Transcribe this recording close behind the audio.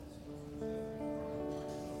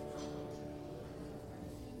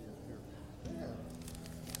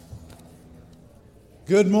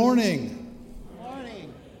Good morning. Good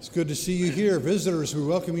morning. It's good to see you here. Visitors, we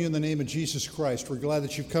welcome you in the name of Jesus Christ. We're glad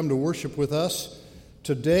that you've come to worship with us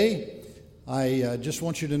today. I just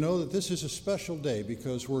want you to know that this is a special day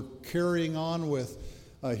because we're carrying on with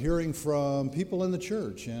hearing from people in the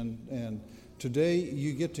church. And today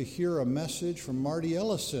you get to hear a message from Marty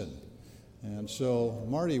Ellison. And so,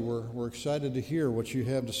 Marty, we're excited to hear what you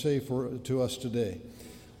have to say to us today.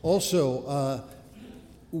 Also,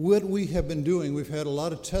 what we have been doing, we've had a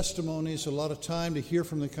lot of testimonies, a lot of time to hear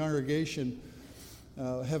from the congregation.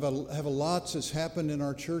 Have a lot that's happened in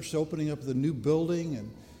our church, opening up the new building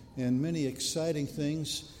and many exciting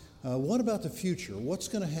things. What about the future? What's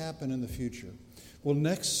going to happen in the future? Well,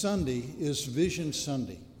 next Sunday is Vision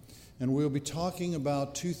Sunday, and we'll be talking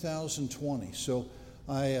about 2020. So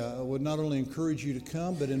I would not only encourage you to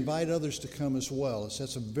come, but invite others to come as well.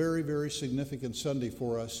 That's a very, very significant Sunday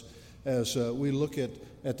for us as we look at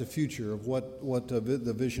the future of what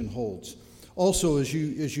the vision holds. Also, as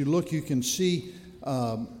you look, you can see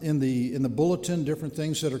in the bulletin different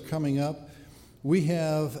things that are coming up. We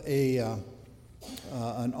have an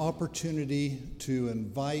opportunity to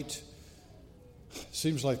invite,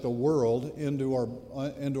 seems like the world, into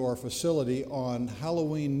our facility on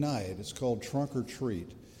Halloween night. It's called Trunk or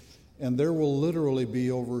Treat. And there will literally be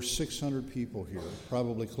over 600 people here,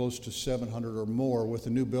 probably close to 700 or more. With the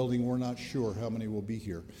new building, we're not sure how many will be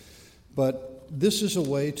here. But this is a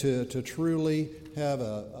way to truly have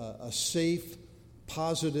a safe,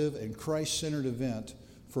 positive, and Christ-centered event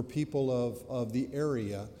for people of the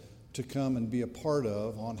area to come and be a part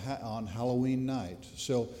of on Halloween night.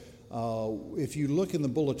 So if you look in the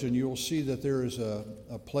bulletin, you will see that there is a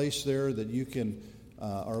place there that you can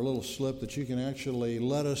our little slip that you can actually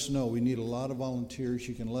let us know. We need a lot of volunteers.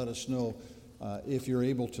 You can let us know if you're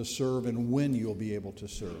able to serve and when you'll be able to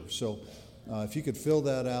serve. So if you could fill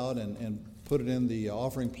that out and put it in the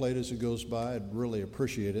offering plate as it goes by, I'd really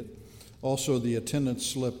appreciate it. Also, the attendance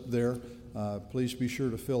slip there, please be sure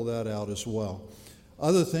to fill that out as well.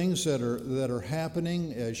 Other things that are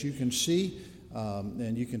happening, as you can see,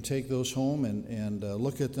 and you can take those home and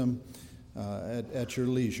look at them at your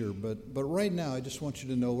leisure, but right now I just want you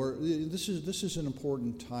to know this is an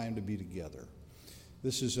important time to be together.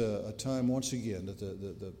 This is a time once again that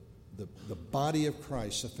the body of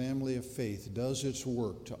Christ, the family of faith, does its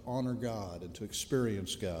work to honor God and to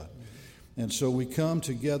experience God, and so we come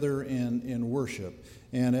together in worship.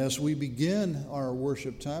 And as we begin our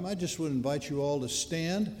worship time, I just would invite you all to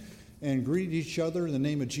stand and greet each other in the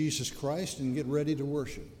name of Jesus Christ and get ready to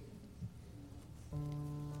worship.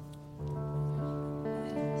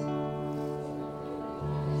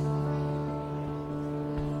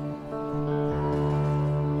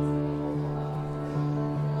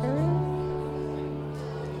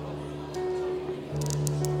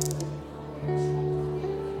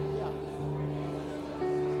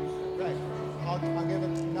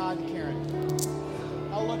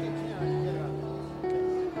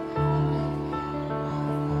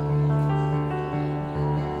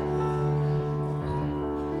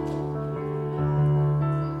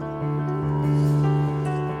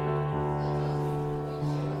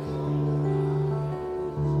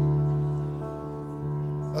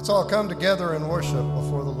 Let's all come together and worship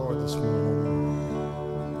before the Lord this morning.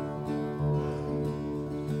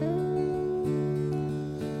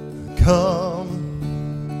 Come,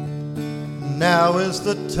 now is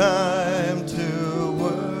the time to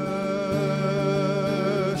worship.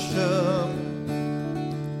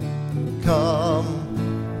 Come,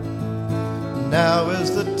 now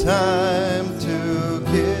is the time to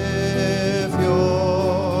give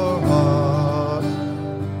your heart.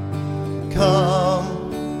 Come,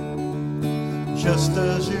 just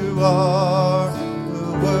as you are,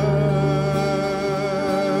 worship.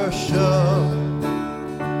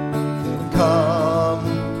 Come,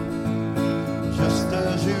 just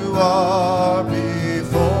as you are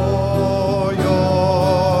before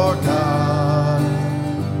your God.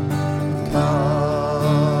 Come.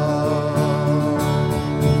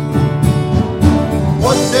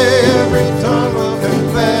 One day every tongue will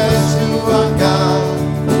confess you are God.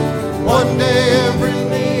 One day every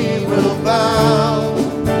knee will bow.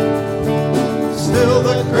 Still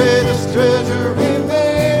the greatest treasure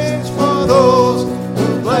remains for those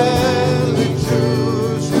who gladly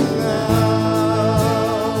choose you now.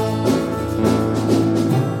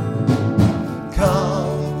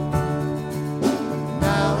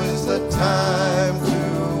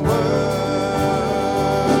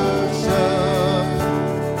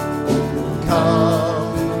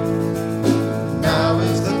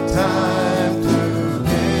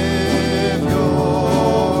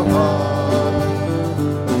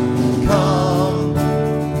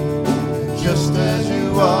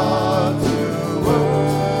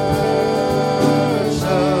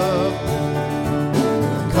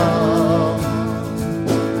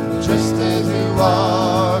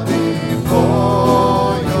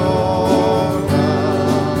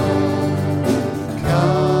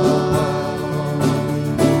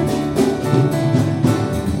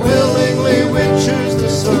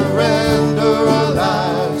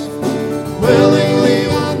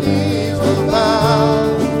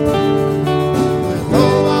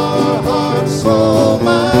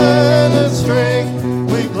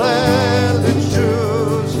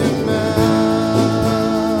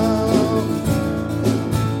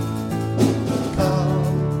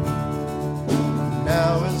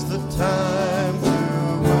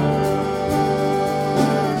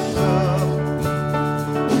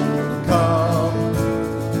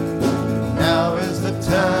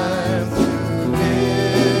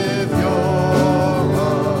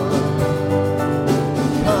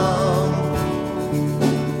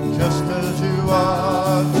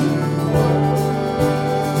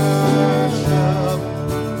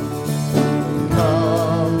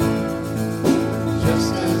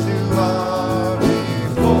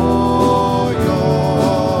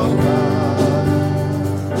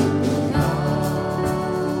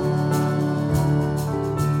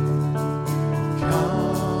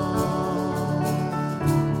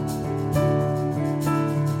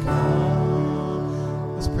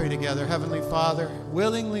 Father,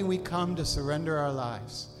 willingly we come to surrender our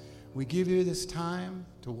lives. We give you this time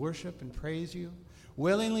to worship and praise you.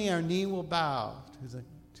 Willingly our knee will bow to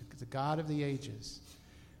the God of the ages.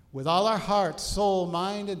 With all our heart, soul,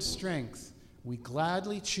 mind, and strength, we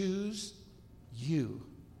gladly choose you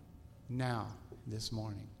now, this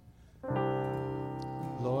morning.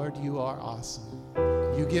 Lord, you are awesome.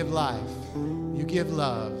 You give life. You give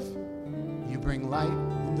love. You bring light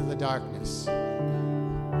into the darkness.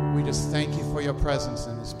 We just thank you for your presence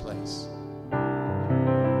in this place.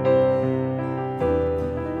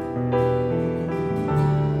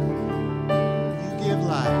 You give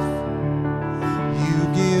life. You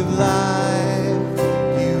give life.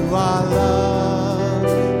 You are love.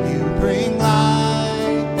 You bring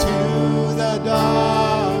light to the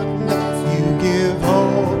darkness. You give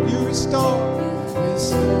hope. You restore.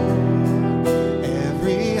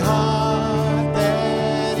 Every heart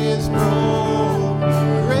that is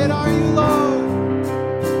broken. Great are you, Lord.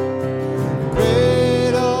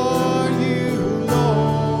 Great are you,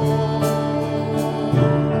 Lord.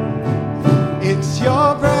 It's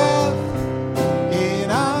your breath in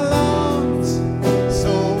our lungs,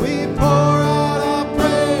 so we pour out our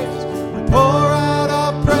praise. We pour out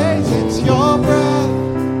our praise. It's your breath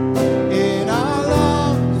in our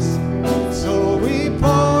lungs, so we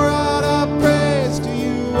pour out our praise to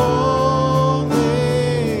you only,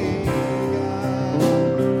 God.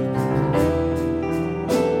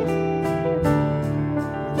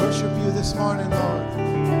 We worship you this morning, Lord.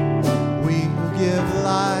 We give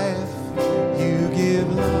life. You give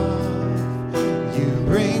love. You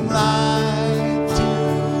bring light to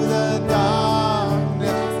the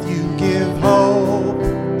darkness. You give hope.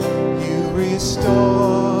 You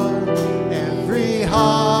restore every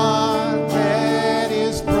heart that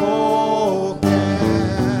is broken.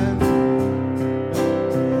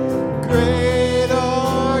 Great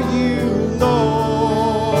are you,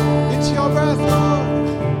 Lord. It's your breath, Lord.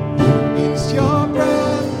 It's your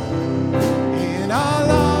breath in our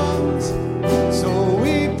lungs, so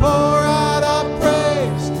we pour out our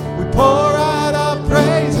praise. We pour out our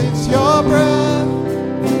praise. It's your breath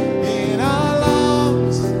in our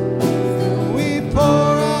lungs, so we pour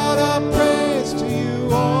out our praise to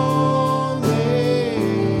you only.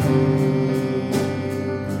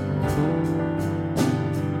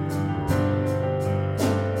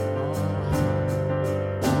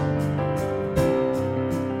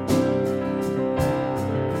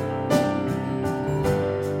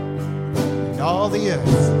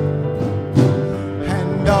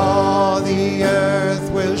 And all the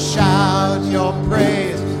earth will shout your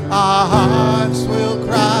praise. Our hearts will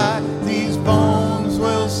cry, these bones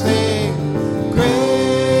will sing.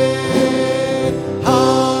 Great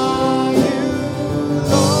are you,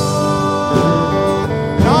 Lord.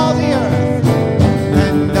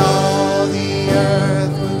 And all the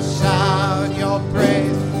earth will shout your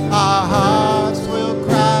praise. Our hearts will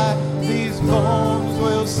cry, these bones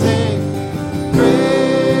will sing. Great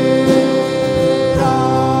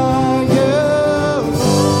are you,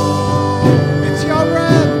 Lord. It's your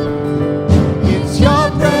breath. It's your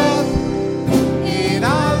breath in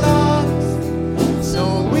our lungs,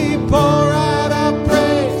 so we pour out our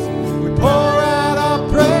praise. We pour out our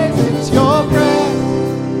praise. It's your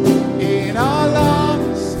breath in our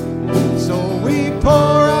lungs, so we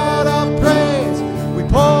pour out our praise. We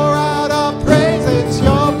pour out our praise. It's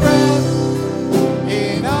your breath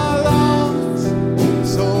in our lungs,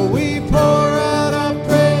 so we pour out our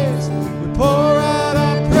praise. We pour out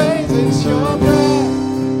our praise. It's your breath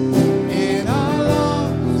in our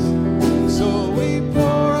lungs, so we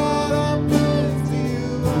pour out our praise to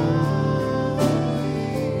you.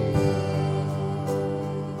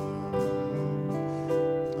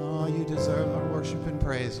 Oh, you deserve our worship and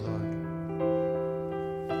praise, Lord.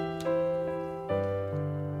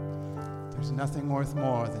 There's nothing worth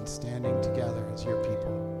more than standing together as your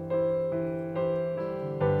people.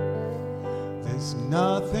 There's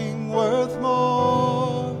nothing worth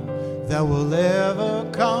more that will ever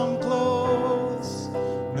come close.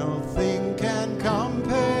 Nothing can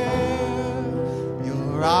compare.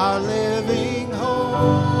 You're our living hope.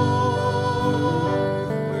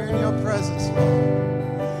 We're in your presence,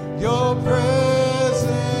 Lord. Your presence,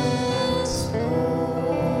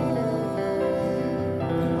 Lord.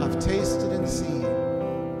 I've tasted and seen.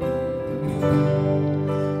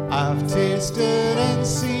 I've tasted and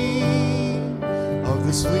seen of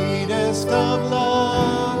the sweetest of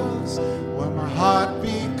loves, where my heart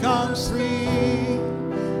becomes free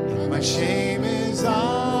and my shame is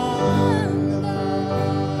undone.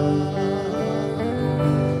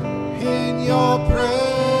 In your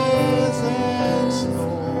presence,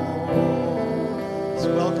 Lord. Let's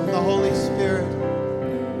welcome the Holy Spirit.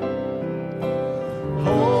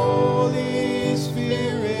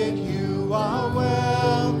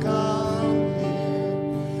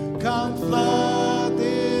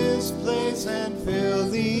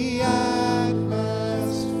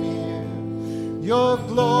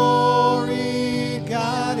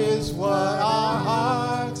 is what our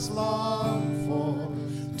hearts long for,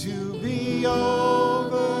 to be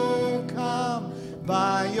overcome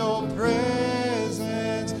by your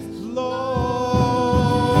presence, Lord.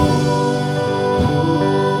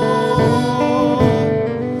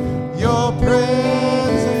 Your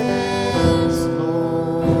presence,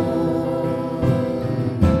 Lord.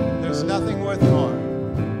 There's nothing worth more.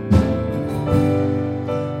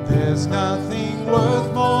 There's nothing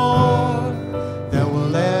worth more that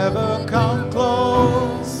will ever come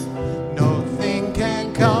close. Nothing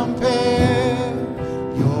can compare.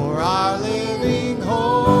 You're our living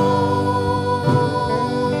hope.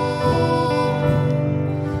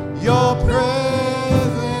 Your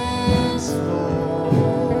presence, Lord.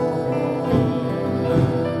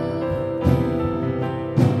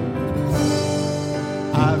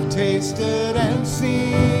 I've tasted and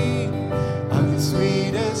seen of the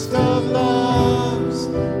sweetest of loves,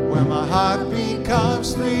 where my heart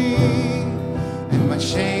becomes free and my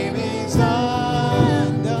shame is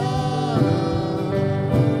undone.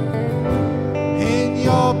 In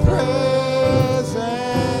your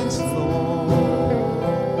presence, Lord.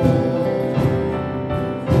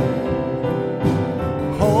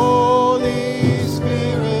 Holy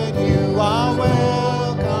Spirit, you are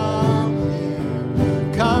welcome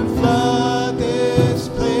here. Come flood this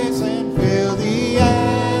place and fill the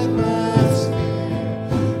atmosphere.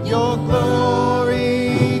 Your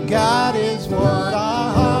glory, God, is what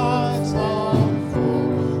our hearts long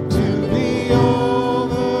for, to be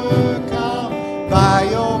overcome by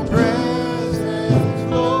your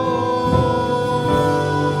presence, Lord.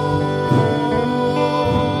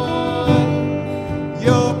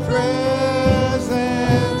 Your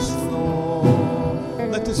presence,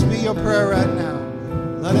 Lord. Let this be your prayer right now.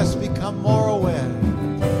 Let us become more aware.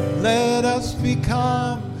 Let us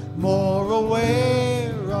become more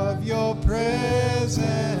aware of your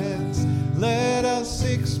presence. Let us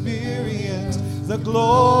experience the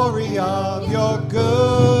glory of your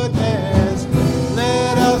goodness.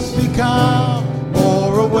 Let us become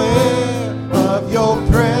more aware of your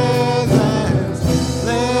presence.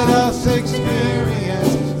 Let us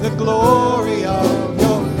experience the glory of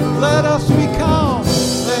your. Let us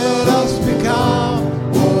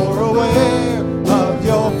become more aware of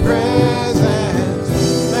your presence.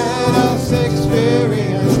 Let us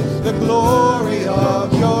experience the glory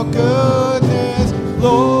of your goodness,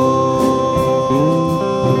 Lord.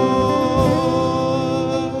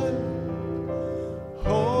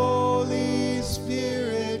 Holy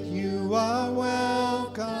Spirit, you are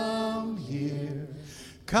welcome here.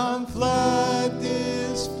 Come flood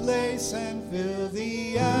this place and fill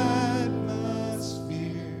the atmosphere.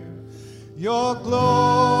 Your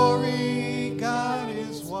glory, God,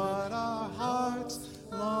 is what our hearts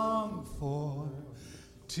long for,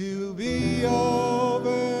 to be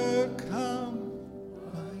overcome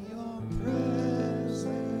by your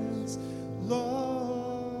presence, Lord.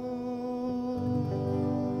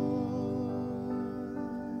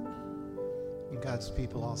 And God's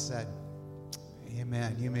people all said,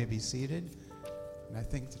 amen. You may be seated. And I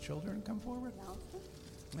think the children come forward.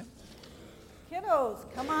 Yeah.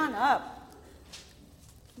 Kiddos, come on up.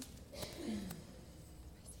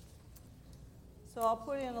 So I'll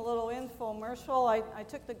put in a little infomercial. I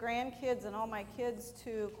took the grandkids and all my kids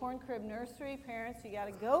to Corn Crib Nursery. Parents, you got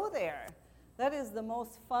to go there. That is the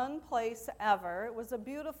most fun place ever. It was a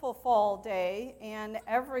beautiful fall day, and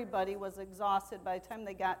everybody was exhausted by the time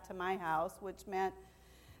they got to my house, which meant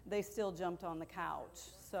they still jumped on the couch.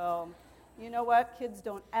 So, you know what? Kids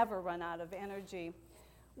don't ever run out of energy.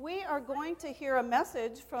 We are going to hear a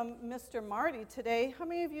message from Mr. Marty today. How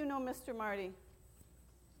many of you know Mr. Marty?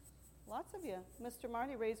 Lots of you. Mr.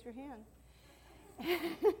 Marty, raise your hand.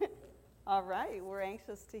 All right, we're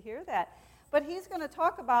anxious to hear that. But he's going to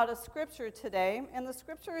talk about a scripture today, and the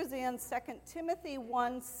scripture is in 2 Timothy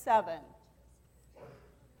 1:7.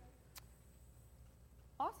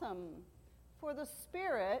 Awesome. For the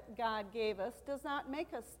Spirit God gave us does not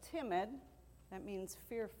make us timid, that means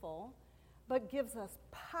fearful, but gives us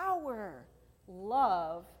power,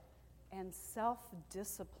 love, and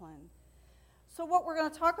self-discipline. So what we're going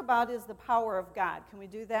to talk about is the power of God. Can we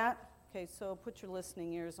do that? Okay, so put your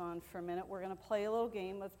listening ears on for a minute. We're going to play a little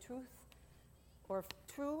game of true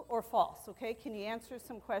or false, okay? Can you answer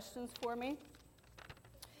some questions for me?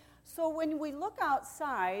 So when we look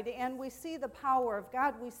outside and we see the power of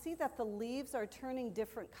God, we see that the leaves are turning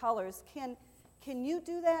different colors. Can you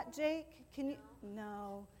do that, Jake?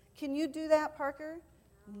 No. Can you do that, Parker?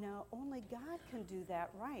 No, only God can do that,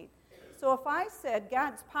 right? So if I said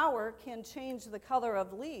God's power can change the color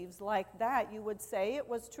of leaves like that, you would say it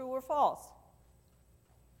was true or false?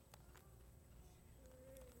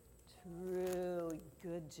 True.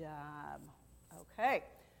 Good job. Okay.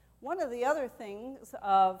 One of the other things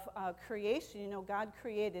of creation, God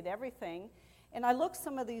created everything. And I looked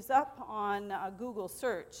some of these up on Google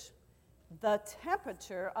search. The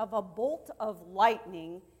temperature of a bolt of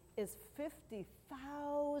lightning is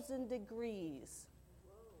 50,000 degrees.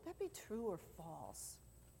 Would that be true or false?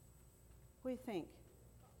 What do you think?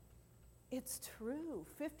 It's true,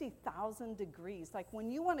 50,000 degrees. Like when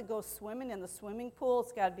you want to go swimming in the swimming pool,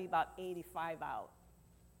 it's got to be about 85 out.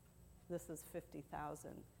 This is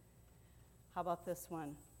 50,000. How about this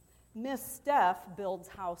one? Miss Steph builds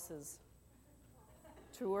houses.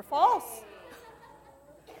 True or false?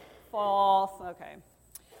 False, okay.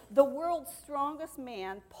 The world's strongest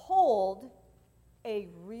man pulled a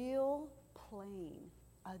real plane,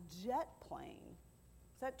 a jet plane.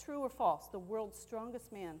 Is that true or false? The world's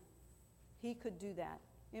strongest man, he could do that.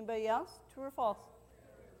 Anybody else? True or false?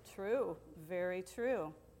 True, very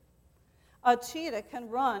true. A cheetah can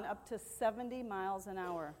run up to 70 miles an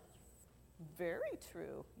hour. Very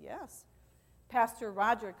true, yes. Pastor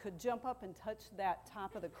Roger could jump up and touch that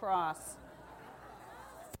top of the cross.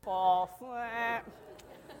 False.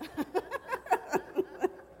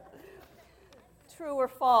 True or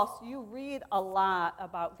false? You read a lot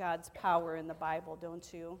about God's power in the Bible,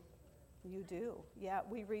 don't you? You do. Yeah,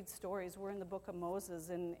 we read stories. We're in the book of Moses,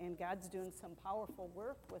 and God's doing some powerful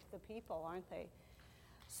work with the people, aren't they?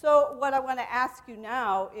 So what I want to ask you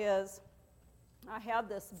now is, I have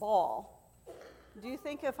this ball. Do you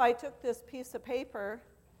think if I took this piece of paper,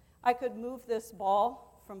 I could move this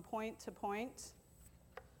ball from point to point?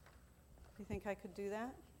 Do you think I could do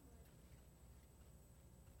that?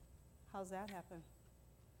 How's that happen?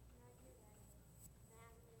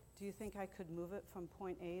 Do you think I could move it from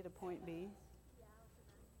point A to point B?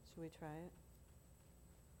 Should we try it?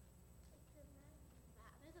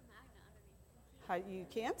 There's a magnet underneath. How, you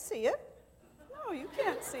can't see it. No, you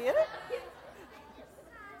can't see it.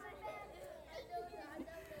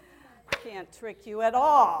 Can't trick you at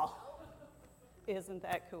all. Isn't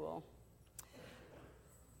that cool?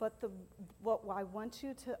 But what I want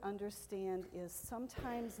you to understand is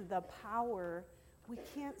sometimes the power, we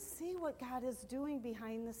can't see what God is doing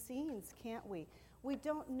behind the scenes, can't we? We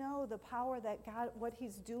don't know the power that God, what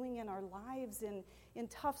He's doing in our lives in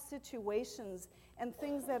tough situations and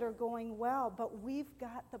things that are going well. But we've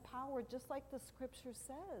got the power, just like the Scripture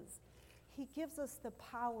says. He gives us the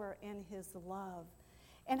power and His love.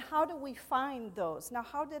 And how do we find those? Now,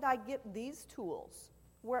 how did I get these tools?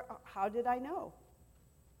 How did I know?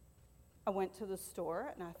 I went to the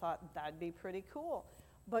store and I thought that'd be pretty cool.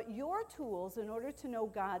 But your tools, in order to know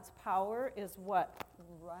God's power, is what?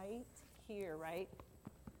 Right here, right?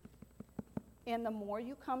 And the more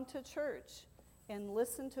you come to church and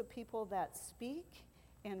listen to people that speak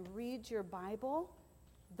and read your Bible,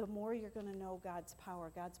 the more you're going to know God's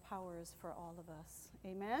power. God's power is for all of us.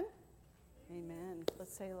 Amen? Amen.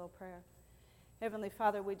 Let's say a little prayer. Heavenly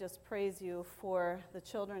Father, we just praise you for the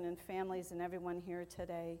children and families and everyone here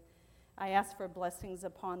today. I ask for blessings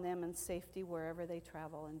upon them and safety wherever they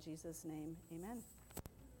travel. In Jesus' name, amen.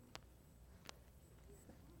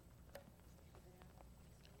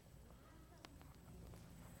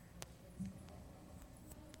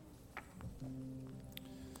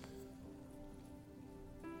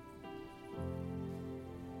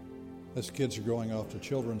 As kids are going off to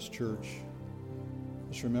children's church,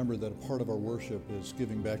 just remember that a part of our worship is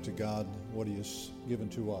giving back to God what He has given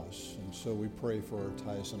to us. And so we pray for our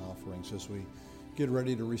tithes and offerings as we get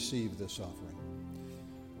ready to receive this offering.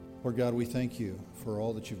 Lord God, we thank you for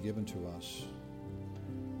all that you've given to us,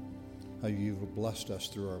 how you've blessed us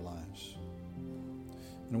through our lives.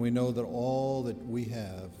 And we know that all that we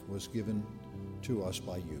have was given to us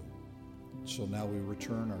by you. So now we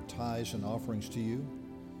return our tithes and offerings to you.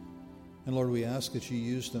 And Lord, we ask that you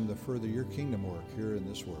use them to further your kingdom work here in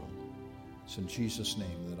this world. It's in Jesus'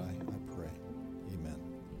 name that I pray. Amen.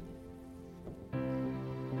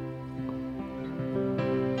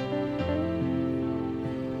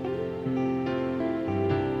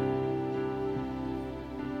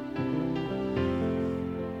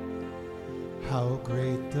 How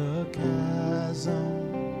great the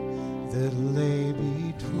chasm that lay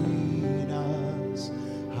between us,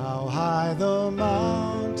 how high the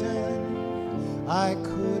mountain I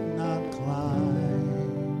could not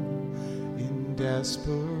climb. In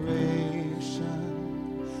desperation,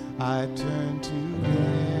 I turned to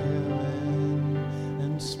heaven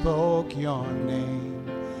and spoke your name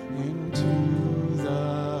into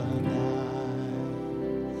the night.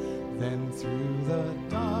 Then through the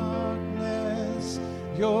darkness,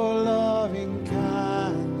 your loving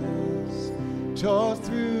kindness tore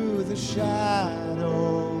through the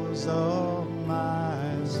shadows of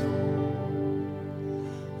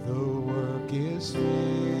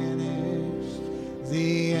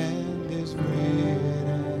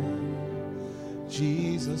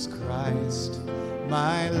Jesus Christ,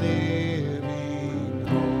 my living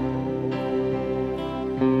hope.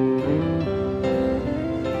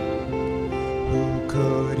 Who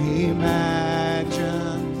could imagine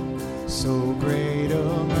so great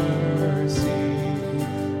a mercy?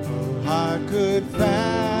 A heart could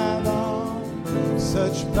fathom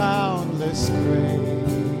such boundless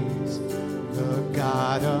grace. The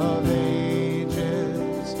God of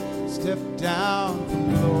ages stepped down from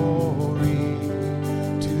glory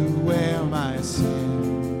to wear my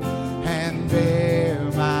sin and bear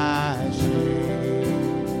my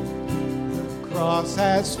shame. The cross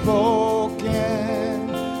has spoken,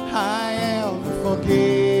 I am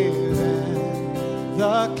forgiven.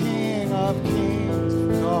 The King of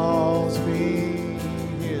Kings calls me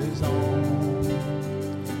his own.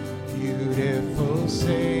 Beautiful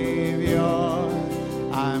Savior,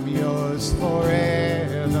 I'm yours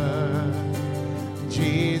forever.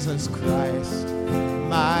 Jesus Christ,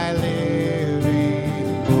 my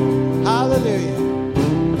living hope. Hallelujah.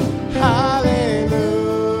 Hallelujah.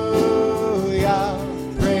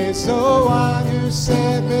 Praise the one who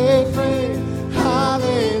set me free.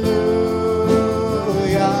 Hallelujah.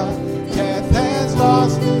 Death has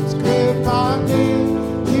lost its grip on me.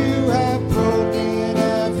 You have broken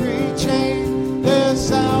every chain. There's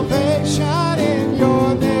salvation in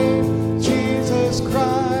your name. Jesus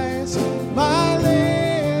Christ, my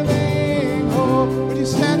living hope. Would you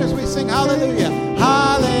stand as we sing hallelujah?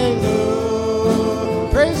 Hallelujah.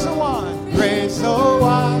 Praise the one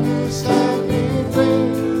who set me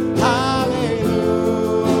free. Hallelujah.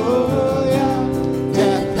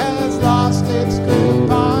 Death has lost its grip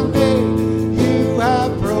on me. You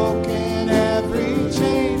have broken every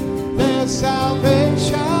chain. There's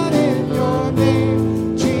salvation in your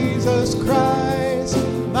name. Jesus Christ,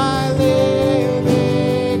 my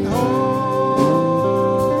living hope.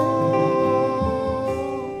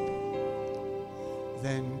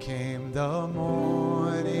 Then came the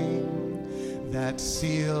morning that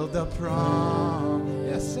sealed the promise.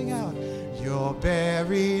 Yes, sing out. Your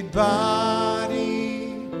buried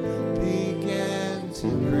body began to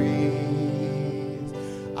breathe.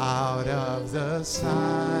 Out of the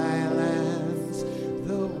silence,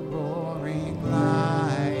 the roaring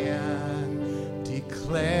lion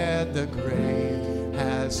declared the grave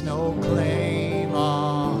has no claim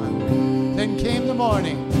on me. Then came the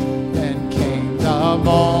morning. Then came the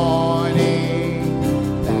morning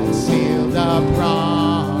that sealed the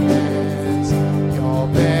promise. Your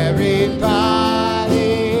buried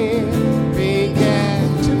body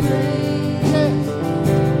began to breathe.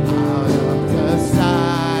 Out of the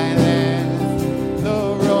silence, the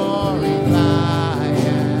roaring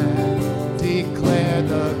lion declared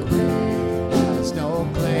the grave has no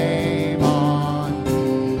claim on me.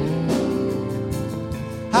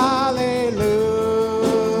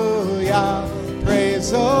 Hallelujah.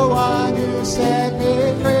 Praise the one who set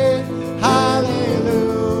me free. Hallelujah.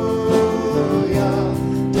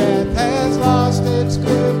 Death has lost its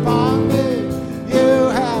grip on me. You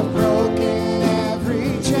have broken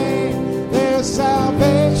every chain. There's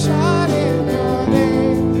salvation in your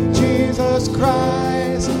name. Jesus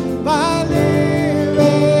Christ, my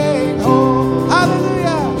living hope.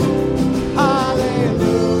 Hallelujah.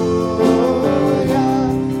 Hallelujah.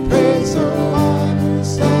 Praise the one who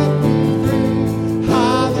set me free.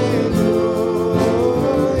 Hallelujah.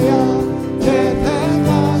 Death has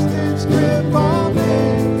lost its grip on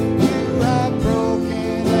me. You have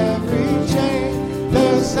broken every chain.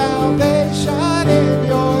 There's salvation in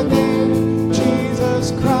your name.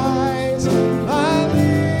 Jesus Christ, my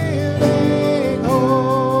living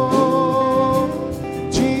hope.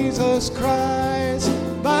 Jesus Christ,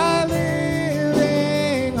 my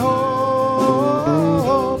living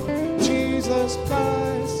hope. Jesus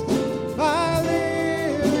Christ, my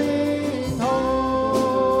living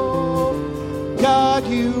hope. God,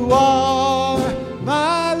 you are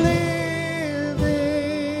my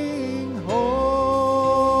living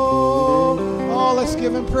hope. Oh, let's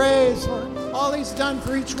give him praise for all he's done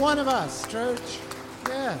for each one of us, church.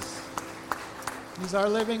 Yes. He's our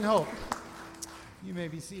living hope. You may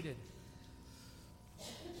be seated.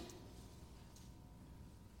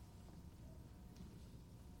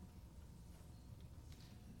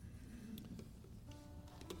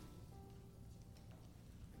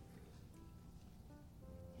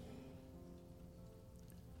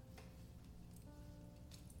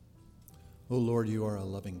 Oh Lord, you are a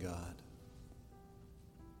loving God.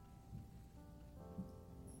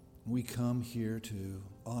 We come here to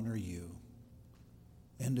honor you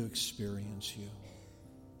and to experience you.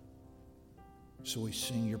 So we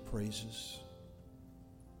sing your praises.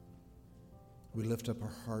 We lift up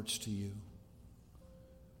our hearts to you.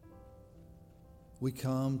 we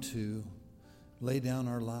come to lay down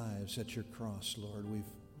our lives at your cross, Lord.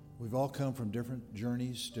 We've all come from different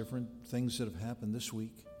journeys, different things that have happened this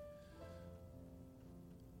week.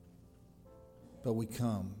 But we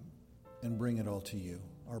come and bring it all to you.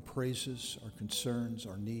 Our praises, our concerns,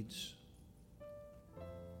 our needs.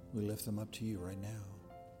 We lift them up to you right now.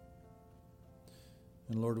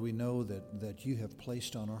 And Lord, we know that you have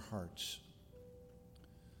placed on our hearts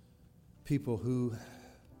people who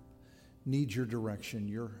need your direction,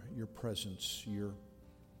 your presence, your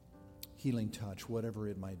healing touch, whatever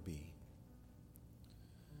it might be.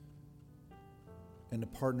 And to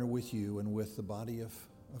partner with you and with the body of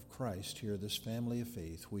Christ here, this family of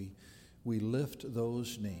faith, we lift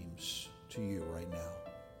those names to you right now.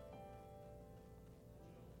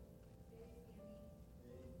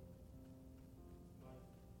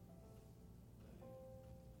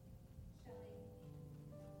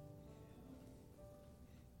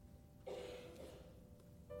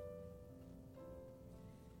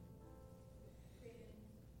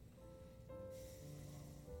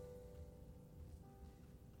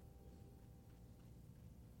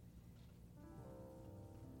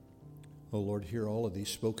 Oh Lord, hear all of these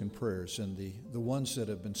spoken prayers and the ones that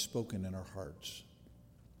have been spoken in our hearts.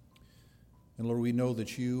 And Lord, we know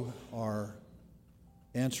that you are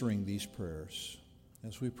answering these prayers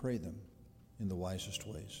as we pray them in the wisest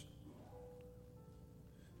ways.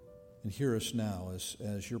 And hear us now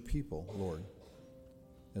as your people, Lord,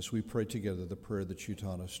 as we pray together the prayer that you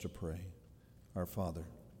taught us to pray. Our Father,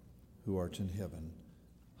 who art in heaven,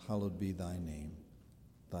 hallowed be thy name.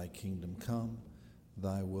 Thy kingdom come,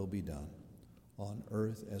 thy will be done, on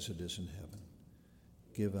earth as it is in heaven.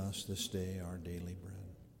 Give us this day our daily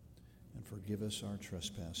bread, and forgive us our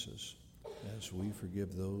trespasses, as we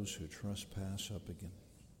forgive those who trespass up again.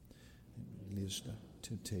 And lead us not into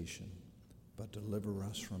temptation, but deliver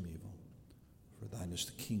us from evil. For thine is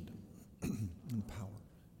the kingdom, and power,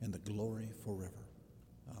 and the glory forever.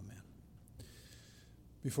 Amen.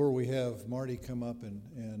 Before we have Marty come up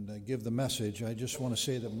and give the message, I just want to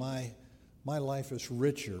say that my life is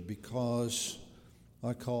richer because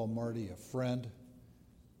I call Marty a friend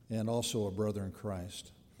and also a brother in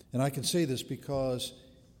Christ. And I can say this because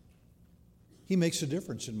he makes a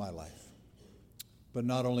difference in my life. But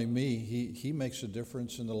not only me, he makes a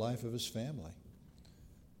difference in the life of his family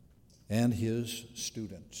and his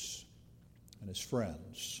students and his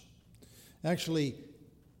friends. Actually,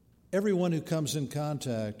 everyone who comes in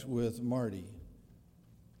contact with Marty,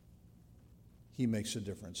 he makes a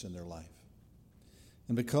difference in their life.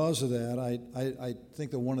 And because of that, I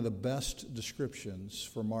think that one of the best descriptions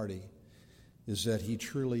for Marty is that he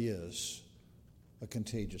truly is a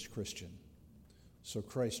contagious Christian. So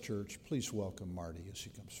Christ Church, please welcome Marty as he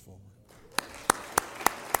comes forward.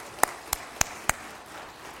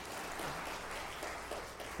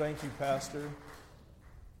 Thank you, Pastor.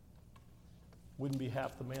 Wouldn't be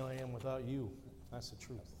half the man I am without you. That's the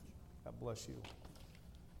truth. God bless you.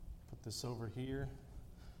 Put this over here.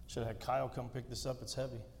 Should have had Kyle come pick this up. It's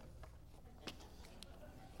heavy.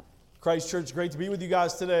 Christ Church, great to be with you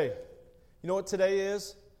guys today. You know what today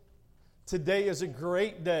is? Today is a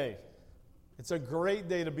great day. It's a great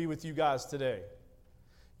day to be with you guys today.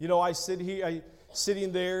 You know, I sit here,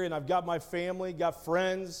 sitting there, and I've got my family, got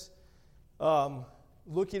friends,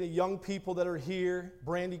 looking at young people that are here.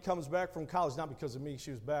 Brandy comes back from college, not because of me,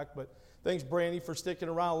 she was back, but thanks, Brandy, for sticking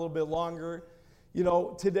around a little bit longer. You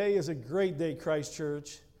know, today is a great day, Christ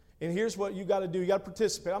Church. And here's what you got to do. You got to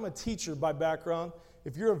participate. I'm a teacher by background.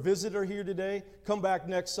 If you're a visitor here today, come back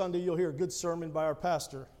next Sunday. You'll hear a good sermon by our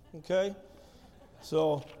pastor, okay?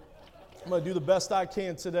 So I'm going to do the best I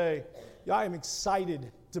can today. I am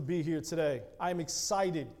excited to be here today. I am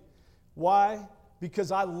excited. Why?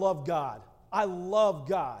 Because I love God. I love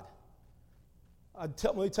God.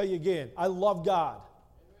 Let me tell you again. I love God.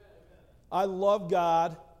 I love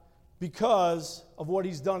God because of what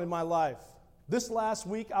He's done in my life. This last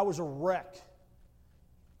week, I was a wreck.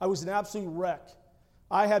 I was an absolute wreck.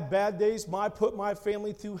 I had bad days. I put my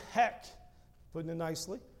family through heck, putting it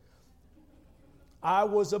nicely. I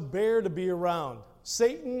was a bear to be around.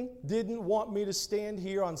 Satan didn't want me to stand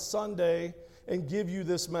here on Sunday and give you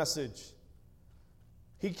this message.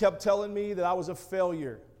 He kept telling me that I was a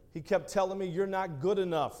failure. He kept telling me, you're not good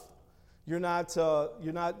enough. You're not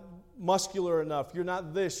muscular enough. You're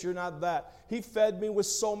not this. You're not that. He fed me with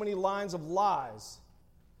so many lines of lies.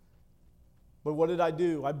 But what did I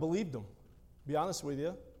do? I believed him. To be honest with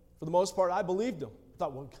you. For the most part, I believed him. I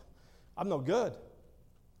thought, well, I'm no good.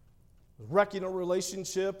 I was wrecking a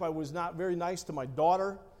relationship. I was not very nice to my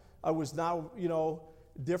daughter. I was now,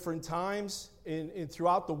 different times and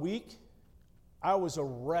throughout the week. I was a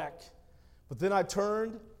wreck. But then I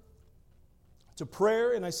turned to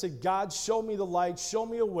prayer and I said, God, show me the light, show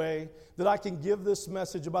me a way that I can give this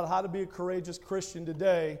message about how to be a courageous Christian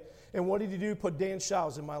today. And what did he do? Put Dan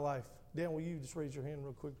Shows in my life. Dan, will you just raise your hand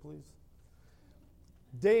real quick, please?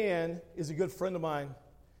 Dan is a good friend of mine.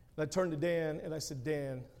 And I turned to Dan and I said,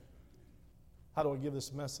 Dan, how do I give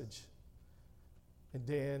this message? And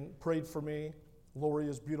Dan prayed for me. Lori,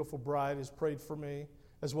 his beautiful bride, has prayed for me,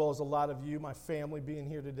 as well as a lot of you. My family being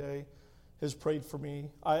here today has prayed for me.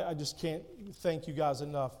 I just can't thank you guys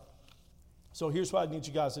enough. So here's what I need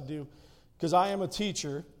you guys to do. Because I am a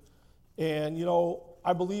teacher, and,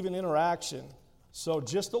 I believe in interaction. So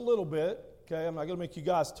just a little bit, okay? I'm not going to make you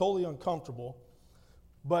guys totally uncomfortable.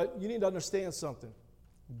 But you need to understand something.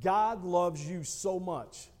 God loves you so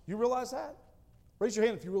much. You realize that? Raise your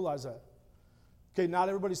hand if you realize that. Okay, not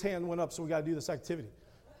everybody's hand went up, so we got to do this activity.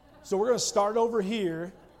 So we're going to start over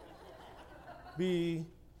here. Be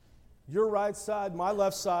your right side, my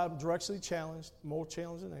left side. I'm directionally challenged, more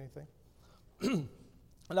challenged than anything.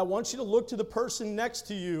 And I want you to look to the person next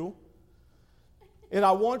to you, and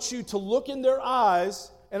I want you to look in their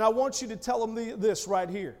eyes, and I want you to tell them this right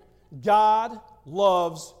here. God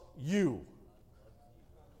loves you.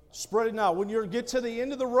 Spread it now. When you get to the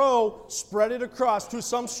end of the row, spread it across to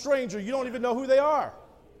some stranger. You don't even know who they are.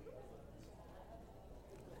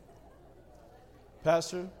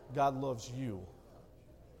 Pastor, God loves you.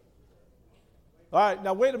 All right,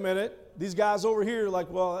 now wait a minute. These guys over here are like,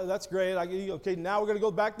 well, that's great. Okay, now we're going to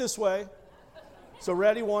go back this way. So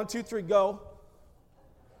ready? 1, 2, 3, go.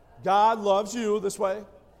 God loves you. This way.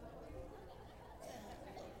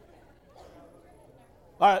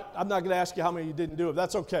 All right, I'm not going to ask you how many you didn't do it.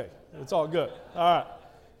 That's okay. It's all good. All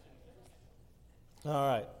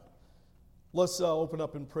right. Let's open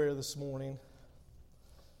up in prayer this morning.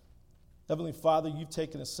 Heavenly Father, you've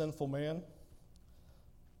taken a sinful man.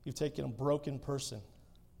 You've taken a broken person.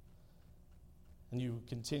 And you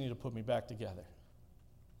continue to put me back together.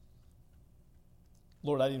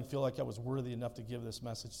 Lord, I didn't feel like I was worthy enough to give this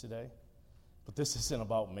message today. But this isn't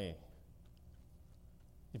about me.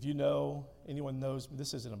 If you know, anyone knows,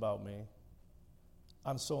 this isn't about me.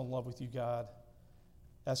 I'm so in love with you, God.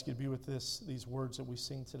 I ask you to be with these words that we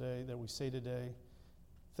sing today, that we say today.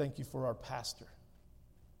 Thank you for our pastor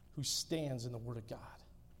who stands in the Word of God.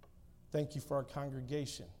 Thank you for our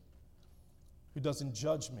congregation who doesn't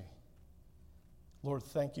judge me. Lord,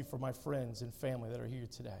 thank you for my friends and family that are here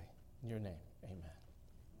today. In your name, amen.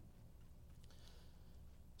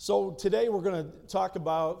 So today we're going to talk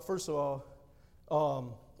about, first of all,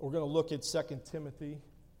 we're going to look at 2 Timothy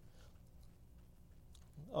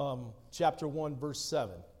chapter 1, verse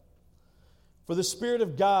 7. For the Spirit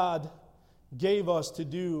of God gave us to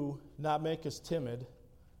do, not make us timid,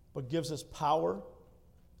 but gives us power,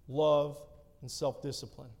 love, and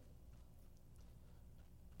self-discipline.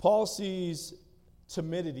 Paul sees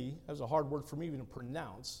timidity, that was a hard word for me even to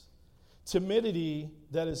pronounce, timidity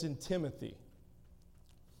that is in Timothy.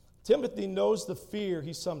 Timothy knows the fear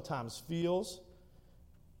he sometimes feels.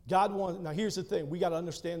 Now here's the thing, we got to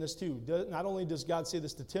understand this too. Not only does God say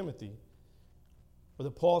this to Timothy, but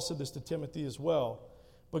that Paul said this to Timothy as well,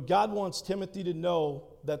 but God wants Timothy to know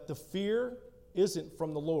that the fear isn't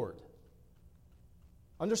from the Lord.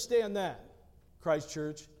 Understand that, Christ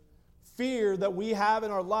Church. Fear that we have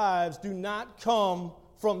in our lives do not come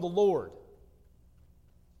from the Lord.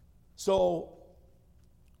 So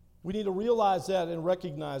we need to realize that and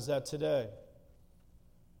recognize that today.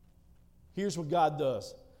 Here's what God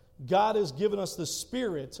does. God has given us the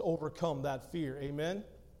Spirit to overcome that fear. Amen?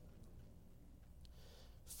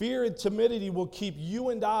 Fear and timidity will keep you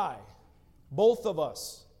and I, both of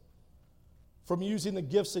us, from using the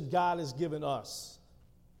gifts that God has given us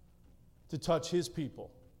to touch His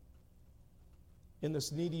people in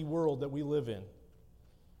this needy world that we live in.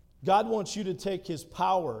 God wants you to take His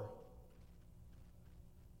power,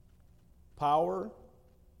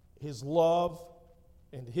 His love,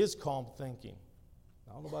 and His calm thinking.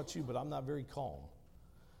 I don't know about you, but I'm not very calm.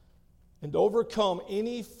 And to overcome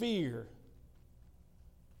any fear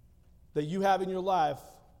that you have in your life,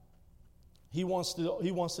 He wants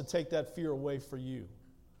to take that fear away for you.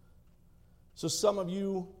 So some of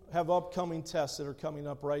you have upcoming tests that are coming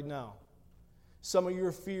up right now. Some of you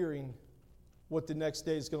are fearing what the next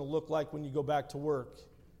day is going to look like when you go back to work.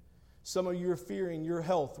 Some of you are fearing your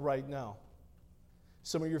health right now.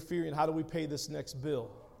 Some of you are fearing, how do we pay this next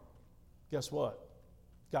bill? Guess what?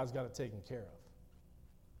 God's got it taken care of.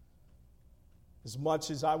 As much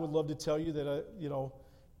as I would love to tell you that,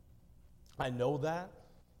 I know that.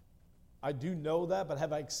 I do know that, but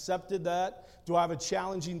have I accepted that? Do I have a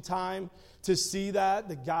challenging time to see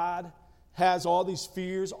that God has all these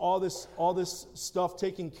fears, all this stuff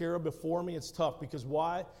taken care of before me, it's tough. Because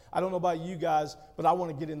why? I don't know about you guys, but I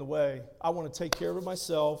want to get in the way. I want to take care of it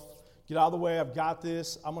myself. Get out of the way. I've got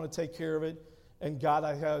this. I'm going to take care of it. And God,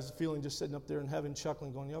 I have a feeling just sitting up there in heaven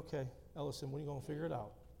chuckling, going, okay, Ellison, when are you going to figure it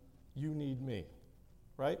out? You need me,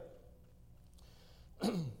 right?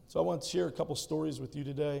 So I want to share a couple stories with you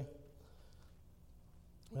today.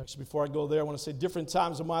 Actually, before I go there, I want to say different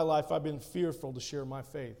times in my life I've been fearful to share my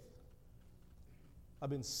faith. I've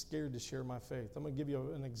been scared to share my faith. I'm going to give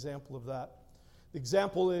you an example of that. The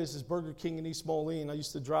example is Burger King in East Moline. I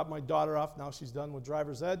used to drop my daughter off. Now she's done with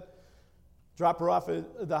driver's ed. Drop her off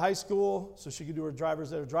at the high school so she could do her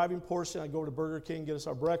driver's ed, her driving portion. I'd go over to Burger King, get us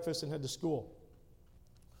our breakfast, and head to school.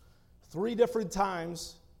 3 different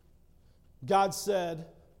times, God said,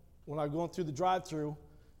 when I'm going through the drive-thru,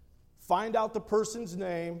 find out the person's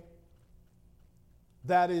name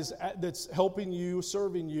that's helping you,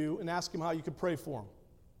 serving you, and ask him how you can pray for him.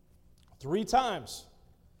 3 times.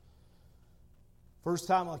 First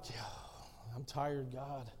time, I'm like, I'm tired,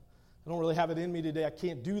 God. I don't really have it in me today. I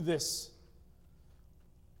can't do this.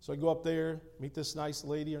 So I go up there, meet this nice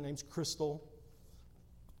lady. Her name's Crystal.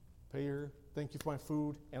 Pay her, thank you for my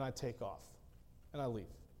food, and I take off. And I leave.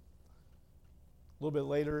 A little bit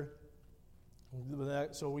later,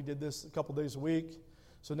 so we did this a couple days a week.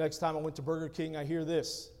 So next time I went to Burger King, I hear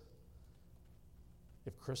this.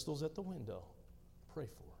 If Crystal's at the window, pray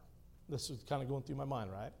for her. This was kind of going through my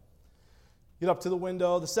mind, right? Get up to the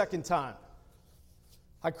window the second time.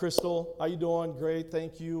 Hi, Crystal. How you doing? Great,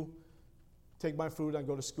 thank you. Take my food and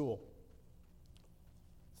go to school.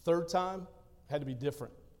 Third time, had to be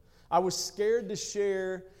different. I was scared to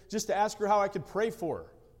share, just to ask her how I could pray for her.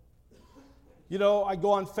 You know, I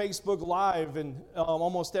go on Facebook Live and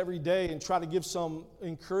almost every day and try to give some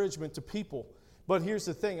encouragement to people. But here's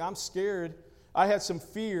the thing, I'm scared. I had some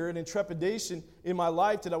fear and intrepidation in my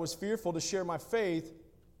life that I was fearful to share my faith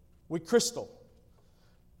with Crystal.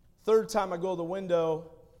 Third time I go to the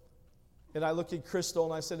window and I look at Crystal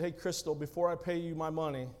and I said, hey, Crystal, before I pay you my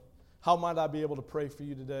money, how might I be able to pray for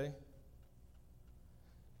you today?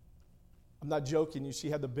 I'm not joking you. She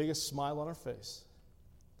had the biggest smile on her face.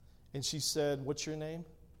 And she said, what's your name?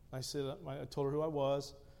 I said, I told her who I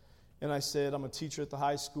was. And I said, I'm a teacher at the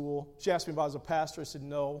high school. She asked me if I was a pastor. I said,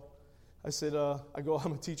 no. I said,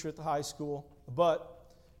 I'm a teacher at the high school. But,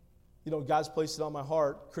 you know, God's placed it on my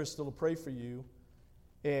heart, Crystal, to pray for you.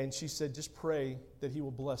 And she said, just pray that he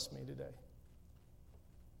will bless me today.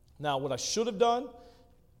 Now, what I should have done,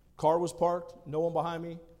 car was parked, no one behind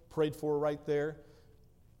me, prayed for her right there.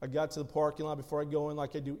 I got to the parking lot before I go in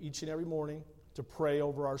like I do each and every morning to pray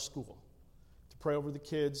over our school, to pray over the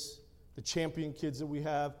kids, the champion kids that we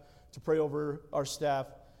have, to pray over our staff,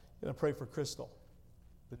 and I pray for Crystal.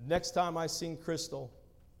 The next time I seen Crystal,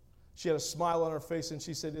 she had a smile on her face and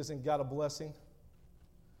she said, isn't God a blessing?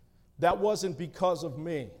 That wasn't because of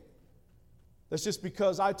me. That's just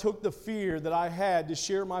because I took the fear that I had to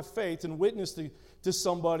share my faith and witness to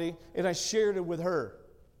somebody, and I shared it with her.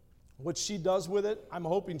 What she does with it, I'm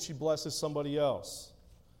hoping she blesses somebody else.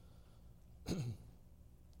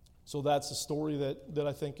 So that's a story that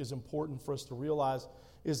I think is important for us to realize,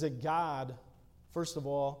 is that God, first of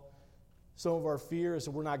all, some of our fear is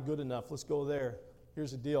that we're not good enough. Let's go there.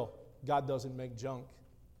 Here's the deal. God doesn't make junk.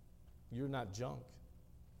 You're not junk.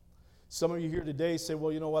 Some of you here today say,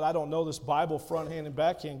 well, you know what, I don't know this Bible front hand and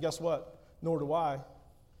back hand. Guess what? Nor do I.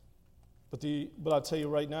 But I'll tell you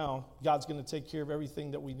right now, God's going to take care of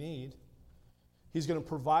everything that we need. He's going to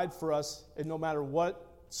provide for us, and no matter what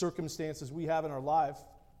circumstances we have in our life,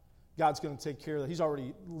 God's going to take care of that. He's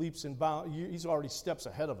already leaps and bounds. He's already steps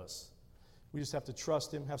ahead of us. We just have to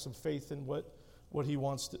trust him, have some faith in what he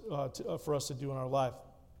wants for us to do in our life.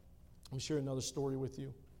 Let me share another story with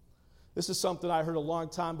you. This is something I heard a long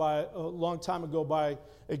time ago by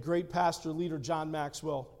a great pastor leader, John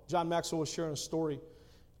Maxwell. John Maxwell was sharing a story.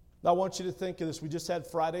 Now, I want you to think of this. We just had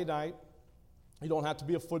Friday night. You don't have to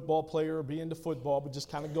be a football player or be into football, but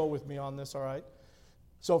just kind of go with me on this, all right?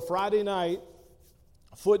 So Friday night,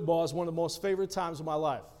 football is one of the most favorite times of my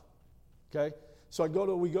life. Okay? So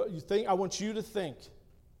I want you to think,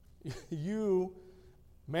 you,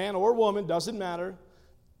 man or woman, doesn't matter,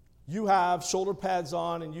 you have shoulder pads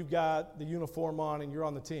on and you've got the uniform on and you're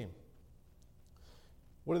on the team.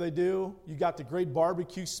 What do? You got the great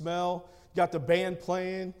barbecue smell, got the band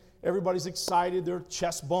playing, everybody's excited, they're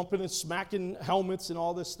chest bumping and smacking helmets and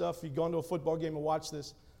all this stuff. You go into a football game and watch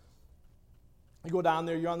this. You go down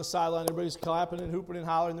there, you're on the sideline, everybody's clapping and hooping and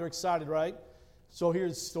hollering, they're excited, right? So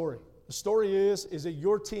here's the story. The story is that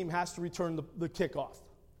your team has to return the kickoff.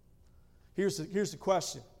 Here's the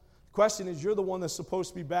question. Question is, you're the one that's supposed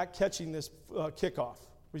to be back catching this kickoff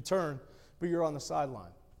return, but you're on the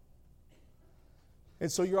sideline.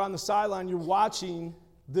 And so you're on the sideline, you're watching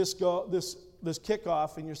this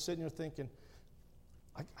kickoff, and you're sitting there thinking,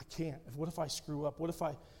 I can't. What if I screw up? What if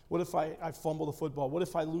I fumble the football? What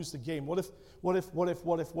if I lose the game? What if,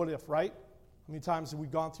 right? How many times have we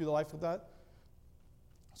gone through the life with that?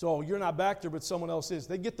 So you're not back there, but someone else is.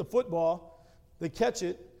 They get the football, they catch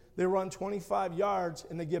it, they run 25 yards,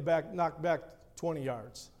 and they get knocked back 20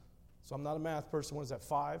 yards. So I'm not a math person. What is that,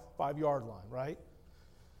 5-yard line, right?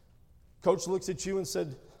 Coach looks at you and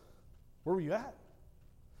said, where were you at?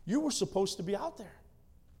 You were supposed to be out there,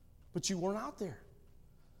 but you weren't out there.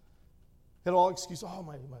 Had all excuses. Oh,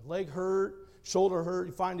 my leg hurt, shoulder hurt.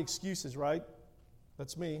 You find excuses, right?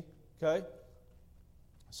 That's me, okay?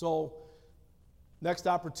 So next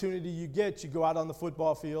opportunity you get, you go out on the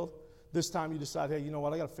football field. This time you decide, hey, you know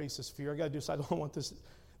what? I got to face this fear. I got to decide I don't want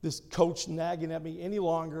this coach nagging at me any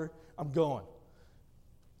longer. I'm going.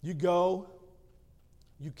 You go.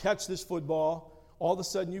 You catch this football. All of a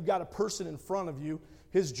sudden, you've got a person in front of you.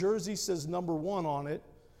 His jersey says number 1 on it.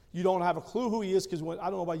 You don't have a clue who he is because I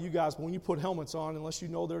don't know about you guys, but when you put helmets on, unless you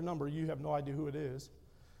know their number, you have no idea who it is.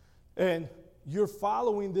 And you're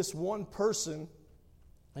following this one person,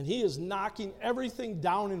 and he is knocking everything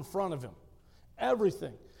down in front of him.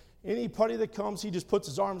 Everything. Anybody that comes, he just puts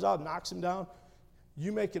his arms out and knocks him down.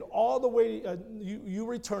 You make it all the way, you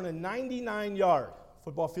return a 99-yard.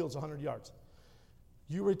 Football field's 100 yards.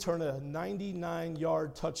 You return a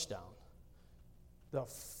 99-yard touchdown. The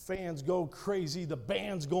fans go crazy. The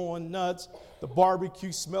band's going nuts. The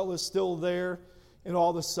barbecue smell is still there. And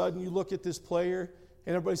all of a sudden, you look at this player,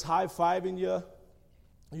 and everybody's high-fiving you.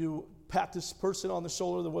 You pat this person on the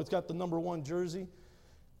shoulder that's got the number 1 jersey.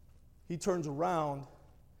 He turns around,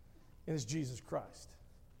 and it's Jesus Christ.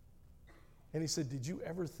 And he said, did you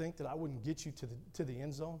ever think that I wouldn't get you to the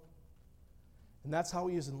end zone? And that's how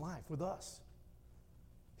he is in life with us.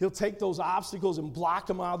 He'll take those obstacles and block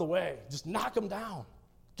them out of the way. Just knock them down.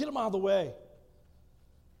 Get them out of the way.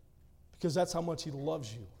 Because that's how much he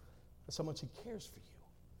loves you. That's how much he cares for you.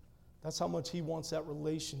 That's how much he wants that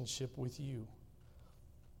relationship with you.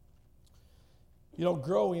 You know,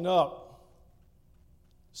 growing up,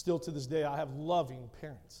 still to this day, I have loving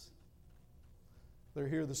parents. They're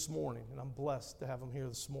here this morning, and I'm blessed to have them here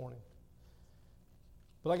this morning.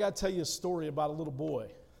 But I got to tell you a story about a little boy.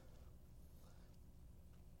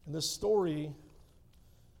 And this story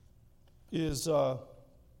is, if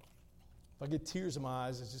I get tears in my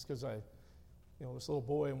eyes, it's just because this little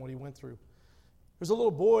boy and what he went through. There's a little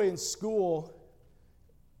boy in school.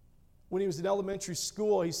 When he was in elementary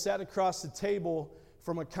school, he sat across the table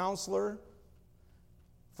from a counselor,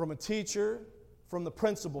 from a teacher, from the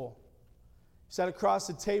principal. He sat across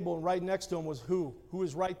the table, and right next to him was who? Who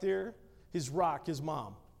was right there? His rock, his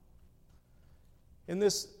mom. And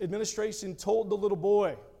this administration told the little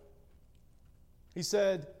boy, he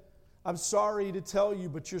said, I'm sorry to tell you,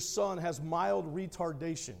 but your son has mild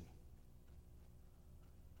retardation.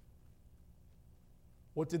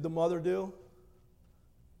 What did the mother do?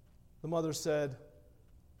 The mother said,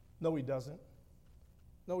 no, he doesn't.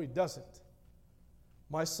 No, he doesn't.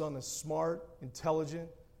 My son is smart, intelligent.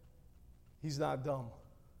 He's not dumb.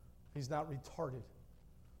 He's not retarded.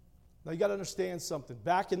 Now, you got to understand something.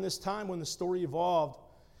 Back in this time when the story evolved,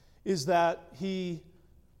 is that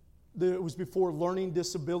it was before learning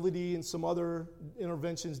disability and some other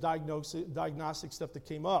interventions, diagnostic stuff that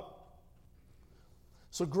came up.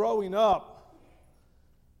 So growing up,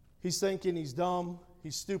 he's thinking he's dumb,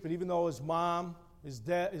 he's stupid, even though his mom's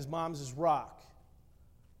his rock.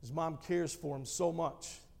 His mom cares for him so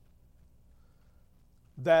much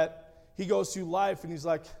that he goes through life and he's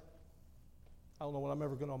like, I don't know what I'm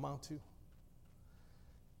ever going to amount to.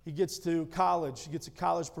 He gets to college. He gets a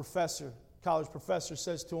college professor. College professor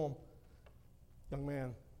says to him, young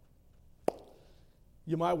man,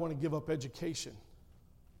 you might want to give up education,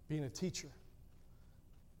 being a teacher,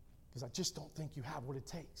 because I just don't think you have what it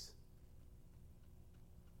takes.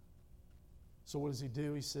 So what does he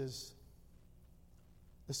do? He says,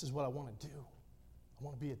 this is what I want to do. I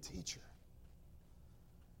want to be a teacher.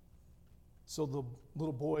 So the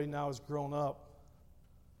little boy now has grown up,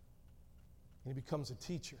 and he becomes a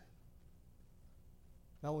teacher.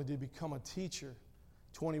 Not only did he become a teacher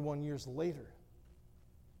 21 years later,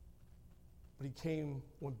 but he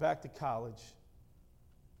went back to college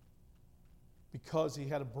because he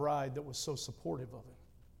had a bride that was so supportive of him.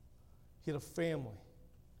 He had a family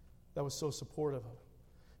that was so supportive of him.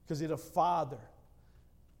 Because he had a father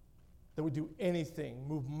that would do anything,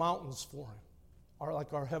 move mountains for him,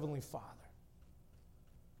 like our Heavenly Father.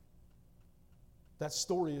 That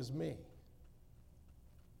story is me.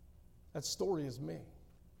 That story is me.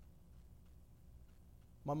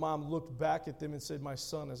 My mom looked back at them and said, my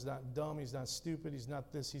son is not dumb, he's not stupid, he's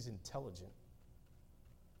not this, he's intelligent.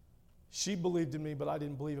 She believed in me, but I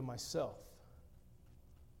didn't believe in myself.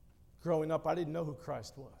 Growing up, I didn't know who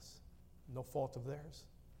Christ was. No fault of theirs.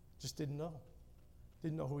 Just didn't know.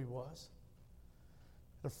 Didn't know who he was.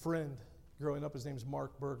 I had a friend growing up, his name is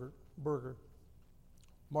Mark Berger.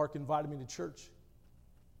 Mark invited me to church.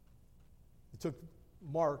 It took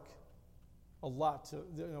Mark a lot to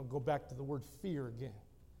go back to the word fear again.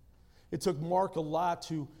 It took Mark a lot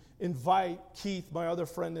to invite Keith, my other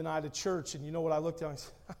friend, and I to church. And you know what I looked at and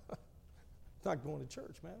said, I'm not going to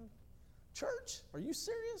church, man. Church? Are you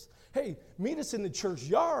serious? Hey, meet us in the church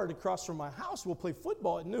yard across from my house. We'll play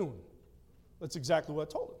football at noon. That's exactly what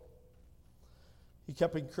I told him. He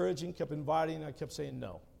kept encouraging, kept inviting, and I kept saying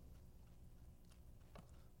no.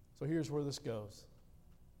 So here's where this goes.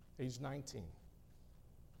 Age 19.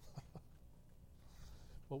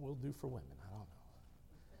 What we'll do for women, I don't know.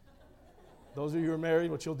 Those of you who are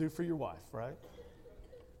married, what you'll do for your wife, right?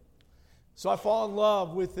 So I fall in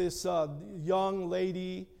love with this young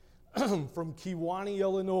lady from Kewanee,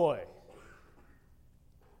 Illinois,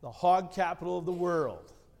 the hog capital of the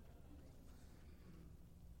world.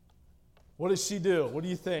 What does she do? What do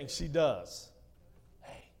you think she does?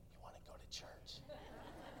 Hey, you want to go to church?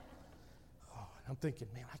 Oh, and I'm thinking,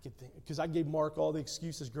 man, I could think, because I gave Mark all the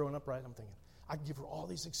excuses growing up, right? I'm thinking, I give her all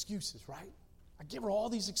these excuses, right? I give her all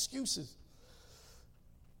these excuses.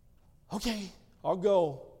 Okay, I'll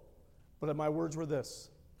go. But my words were this: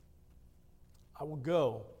 I will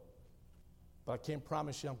go, but I can't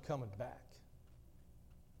promise you I'm coming back.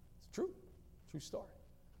 It's true. True story.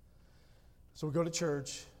 So we go to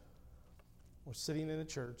church. We're sitting in a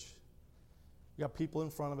church. We got people in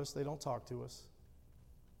front of us. They don't talk to us,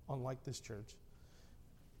 unlike this church.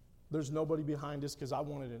 There's nobody behind us because I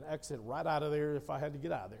wanted an exit right out of there if I had to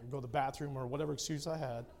get out of there, go to the bathroom or whatever excuse I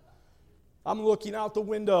had. I'm looking out the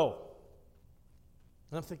window.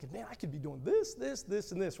 And I'm thinking, man, I could be doing this,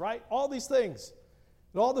 and this, right? All these things.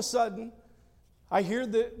 And all of a sudden, I hear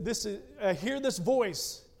this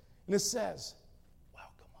voice, and it says,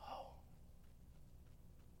 welcome home.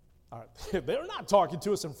 All right, they're not talking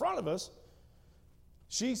to us in front of us.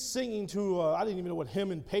 She's singing to, I didn't even know what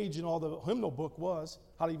hymn and page and all the hymnal book was,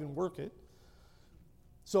 how to even work it.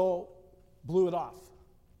 So, blew it off.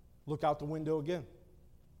 Look out the window again.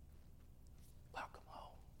 Welcome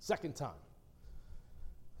home. Second time.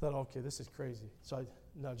 Thought, okay, this is crazy. So I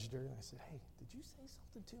nudged her and I said, hey, did you say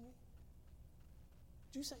something to me?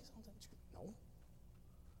 Did you say something? She goes, no.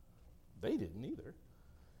 They didn't either.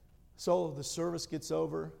 So the service gets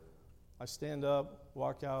over. I stand up,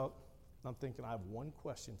 walk out. And I'm thinking, I have one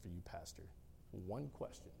question for you, Pastor. One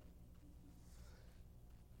question.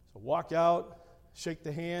 So walk out, shake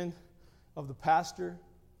the hand of the pastor,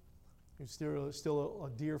 who's still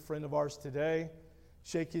a dear friend of ours today.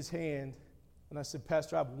 Shake his hand. And I said,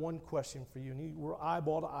 Pastor, I have one question for you. And we're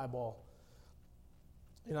eyeball to eyeball.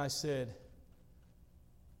 And I said,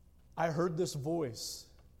 I heard this voice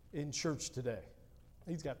in church today.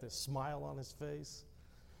 He's got this smile on his face.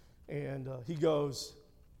 And he goes,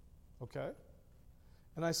 okay.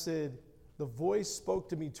 And I said, the voice spoke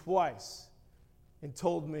to me twice and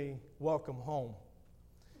told me, welcome home.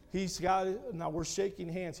 He's got it. Now we're shaking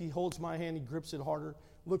hands. He holds my hand. He grips it harder,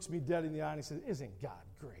 looks me dead in the eye, and he says, isn't God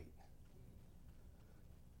great?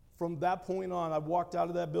 From that point on, I walked out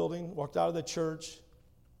of that building, walked out of the church,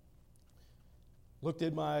 looked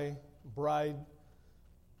at my bride,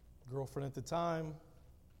 girlfriend at the time,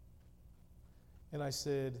 and I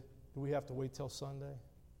said, do we have to wait till Sunday?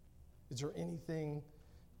 Is there anything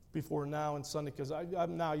before now and Sunday? Because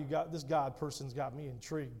I'm now, this God person's got me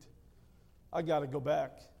intrigued. I got to go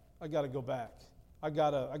back. I got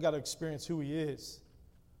to experience who he is.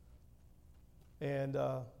 And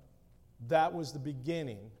that was the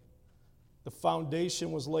beginning. The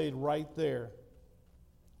foundation was laid right there.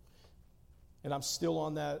 And I'm still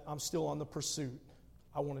on that. I'm still on the pursuit.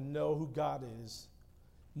 I want to know who God is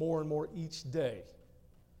more and more each day.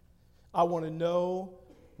 I want to know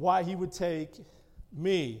why he would take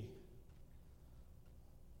me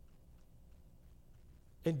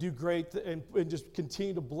and do great and just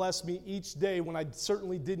continue to bless me each day when I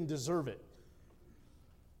certainly didn't deserve it.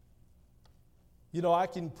 You know, I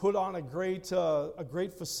can put on a great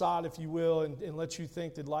facade, if you will, and let you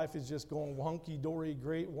think that life is just going hunky-dory,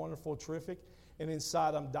 great, wonderful, terrific, and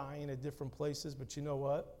inside I'm dying at different places. But you know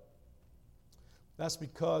what? That's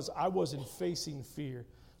because I wasn't facing fear.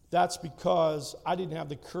 That's because I didn't have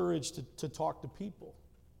the courage to talk to people.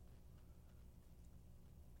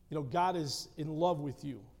 God is in love with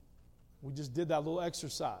you. We just did that little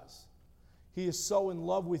exercise. He is so in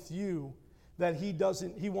love with you that he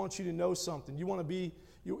wants you to know something. You want to be,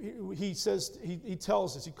 he says, he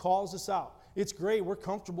tells us, he calls us out. It's great, we're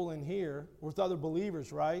comfortable in here with other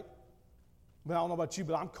believers, right? But I don't know about you,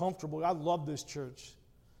 but I'm comfortable. I love this church.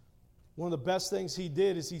 One of the best things he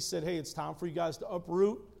did is he said, hey, it's time for you guys to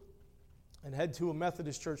uproot and head to a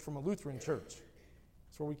Methodist church from a Lutheran church.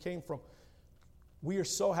 That's where we came from. We are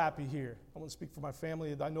so happy here. I want to speak for my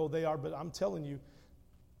family. I know they are, but I'm telling you,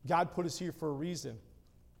 God put us here for a reason.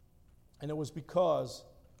 And it was because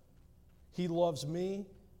he loves me,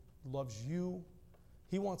 loves you.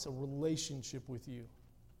 He wants a relationship with you.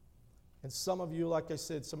 And some of you, like I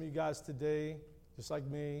said, some of you guys today, just like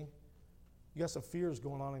me, you got some fears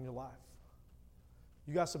going on in your life.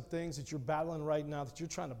 You got some things that you're battling right now that you're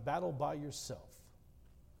trying to battle by yourself.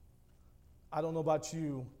 I don't know about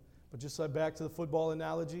you, but just like back to the football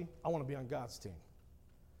analogy, I want to be on God's team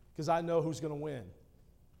because I know who's going to win.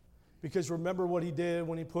 Because remember what he did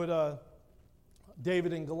when he put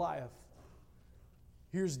David and Goliath.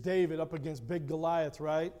 Here's David up against big Goliath,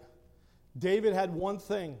 right? David had one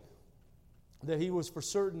thing that he was for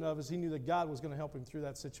certain of, is he knew that God was going to help him through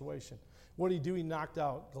that situation. What did he do? He knocked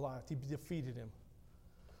out Goliath. He defeated him.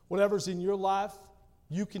 Whatever's in your life,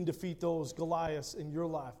 you can defeat those Goliaths in your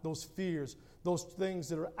life, those fears, those things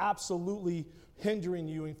that are absolutely hindering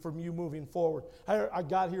you from you moving forward. I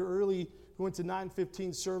got here early, went to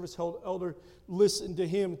 9:15 service, held elder, listened to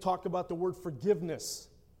him talk about the word forgiveness.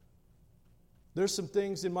 There's some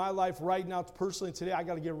things in my life right now, personally today, I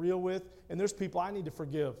got to get real with, and there's people I need to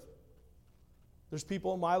forgive. There's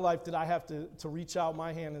people in my life that I have to reach out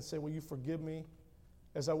my hand and say, will you forgive me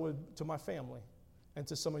as I would to my family and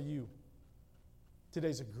to some of you.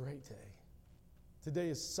 Today's a great day. Today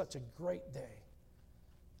is such a great day.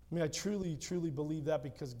 I mean, I truly, truly believe that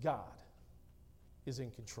because God is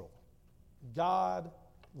in control. God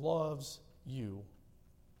loves you.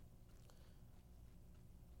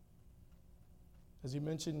 As you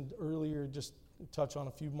mentioned earlier, just touch on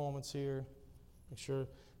a few moments here. Make sure.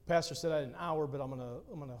 Pastor said I had an hour, but I'm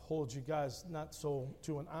gonna hold you guys not so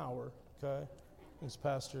to an hour, okay? Thanks,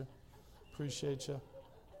 Pastor. Appreciate you.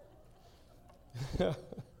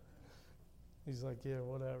 He's like, yeah,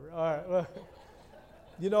 whatever. All right.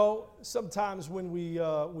 Well, sometimes when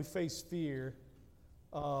we face fear,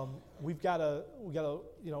 we've got to.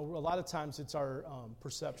 A lot of times it's our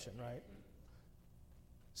perception, right?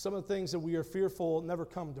 Some of the things that we are fearful never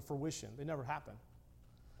come to fruition. They never happen.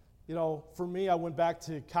 For me, I went back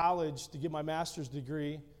to college to get my master's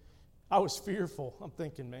degree. I was fearful. I'm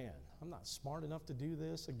thinking, man, I'm not smart enough to do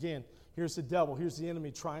this. Again, here's the devil. Here's the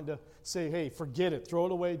enemy trying to say, hey, forget it. Throw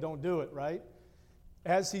it away. Don't do it, right?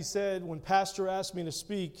 As he said, when Pastor asked me to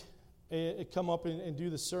speak, come up and do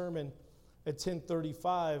the sermon at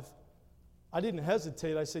 10:35, I didn't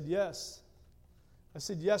hesitate. I said yes. I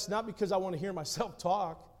said yes, not because I want to hear myself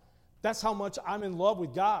talk. That's how much I'm in love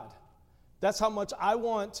with God. That's how much I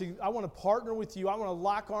want to partner with you. I want to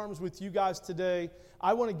lock arms with you guys today.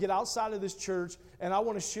 I want to get outside of this church, and I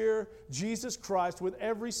want to share Jesus Christ with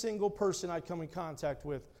every single person I come in contact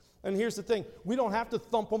with. And here's the thing. We don't have to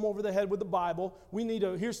thump them over the head with the Bible.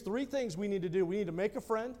 Here's three things we need to do. We need to make a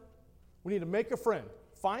friend. We need to make a friend.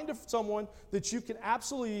 Find someone that you can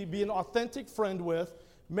absolutely be an authentic friend with.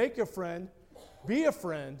 Make a friend. Be a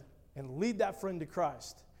friend. And lead that friend to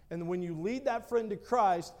Christ. And when you lead that friend to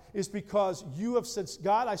Christ, it's because you have said,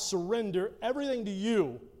 God, I surrender everything to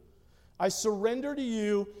you. I surrender to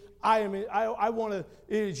you. I want to,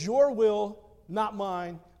 it is your will, not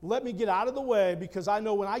mine. Let me get out of the way, because I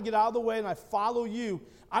know when I get out of the way and I follow you,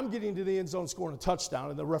 I'm getting to the end zone scoring a touchdown,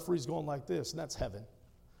 and the referee's going like this, and that's heaven.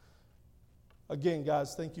 Again,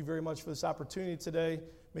 guys, thank you very much for this opportunity today.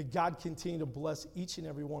 May God continue to bless each and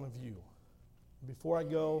every one of you. Before I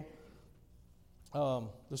go,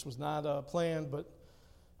 this was not planned, but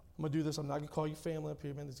I'm going to do this. I'm not going to call you family up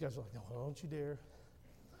here, man. These guys are like, no, don't you dare.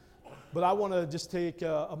 But I want to just take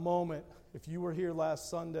a moment. If you were here last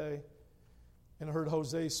Sunday and heard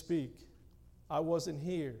Jose speak, I wasn't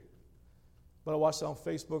here, but I watched it on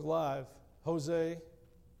Facebook Live. Jose,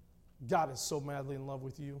 God is so madly in love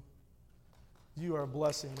with you. You are a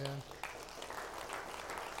blessing, man.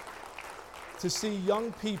 To see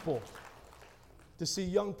young people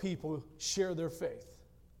share their faith.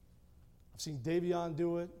 I've seen Davion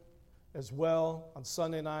do it as well on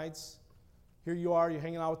Sunday nights. Here you are, you're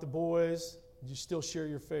hanging out with the boys, you still share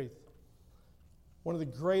your faith. One of the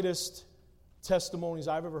greatest testimonies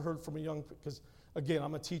I've ever heard from because again,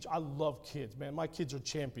 I'm a teacher. I love kids, man. My kids are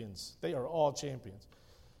champions. They are all champions.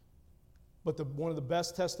 But one of the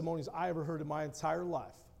best testimonies I ever heard in my entire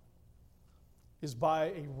life is by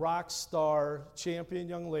a rock star champion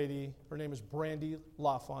young lady. Her name is Brandy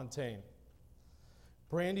LaFontaine.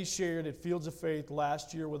 Brandy shared at Fields of Faith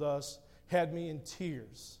last year with us, had me in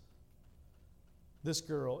tears. This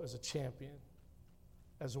girl is a champion,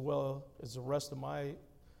 as well as the rest of my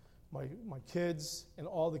kids and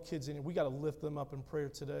all the kids in here. We got to lift them up in prayer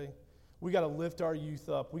today. We got to lift our youth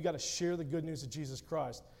up. We got to share the good news of Jesus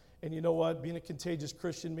Christ. And you know what? Being a contagious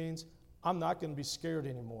Christian means I'm not going to be scared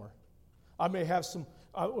anymore. I may have some,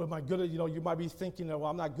 am I good at, you might be thinking, well,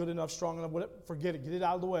 I'm not good enough, strong enough, whatever. Forget it. Get it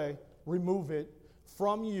out of the way. Remove it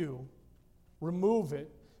from you. Remove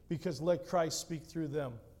it, because let Christ speak through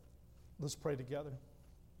them. Let's pray together.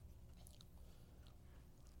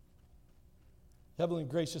 Heavenly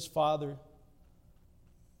gracious Father,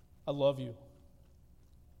 I love you.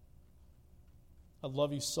 I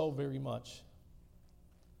love you so very much.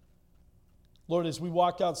 Lord, as we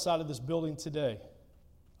walk outside of this building today,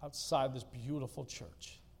 outside this beautiful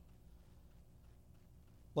church,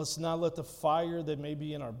 let's not let the fire that may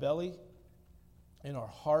be in our belly, in our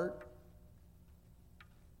heart,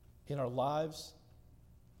 in our lives,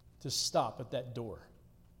 to stop at that door.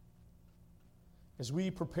 As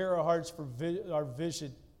we prepare our hearts for our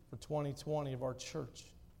vision for 2020 of our church,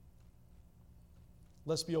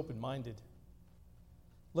 let's be open-minded.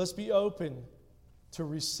 Let's be open to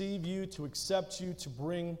receive you, to accept you, to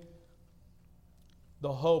bring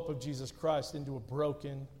the hope of Jesus Christ into a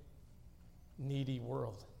broken, needy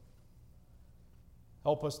world.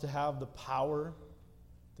 Help us to have the power,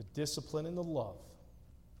 the discipline, and the love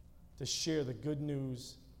to share the good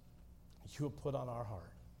news you have put on our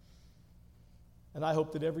heart. And I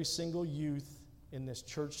hope that every single youth in this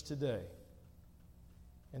church today,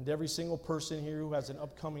 and every single person here who has an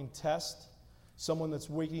upcoming test, someone that's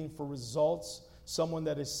waiting for results, someone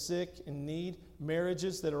that is sick in need,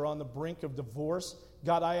 marriages that are on the brink of divorce,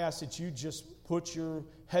 God, I ask that you just put your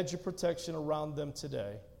hedge of protection around them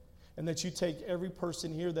today, and that you take every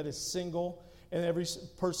person here that is single and every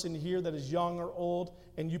person here that is young or old,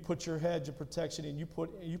 and you put your hedge of protection and you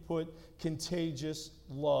put contagious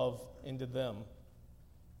love into them.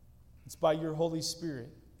 It's by your Holy Spirit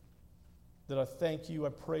that I thank you, I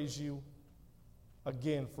praise you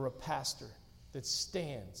again for a pastor that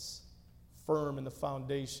stands firm in the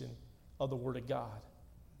foundation of the Word of God,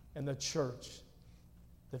 and the church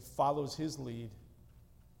that follows his lead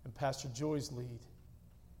and Pastor Joy's lead.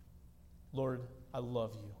 Lord, I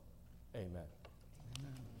love you. Amen.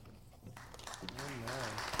 Amen.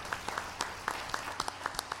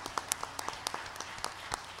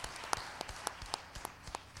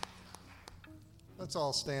 Let's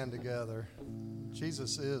all stand together.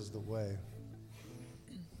 Jesus is the way.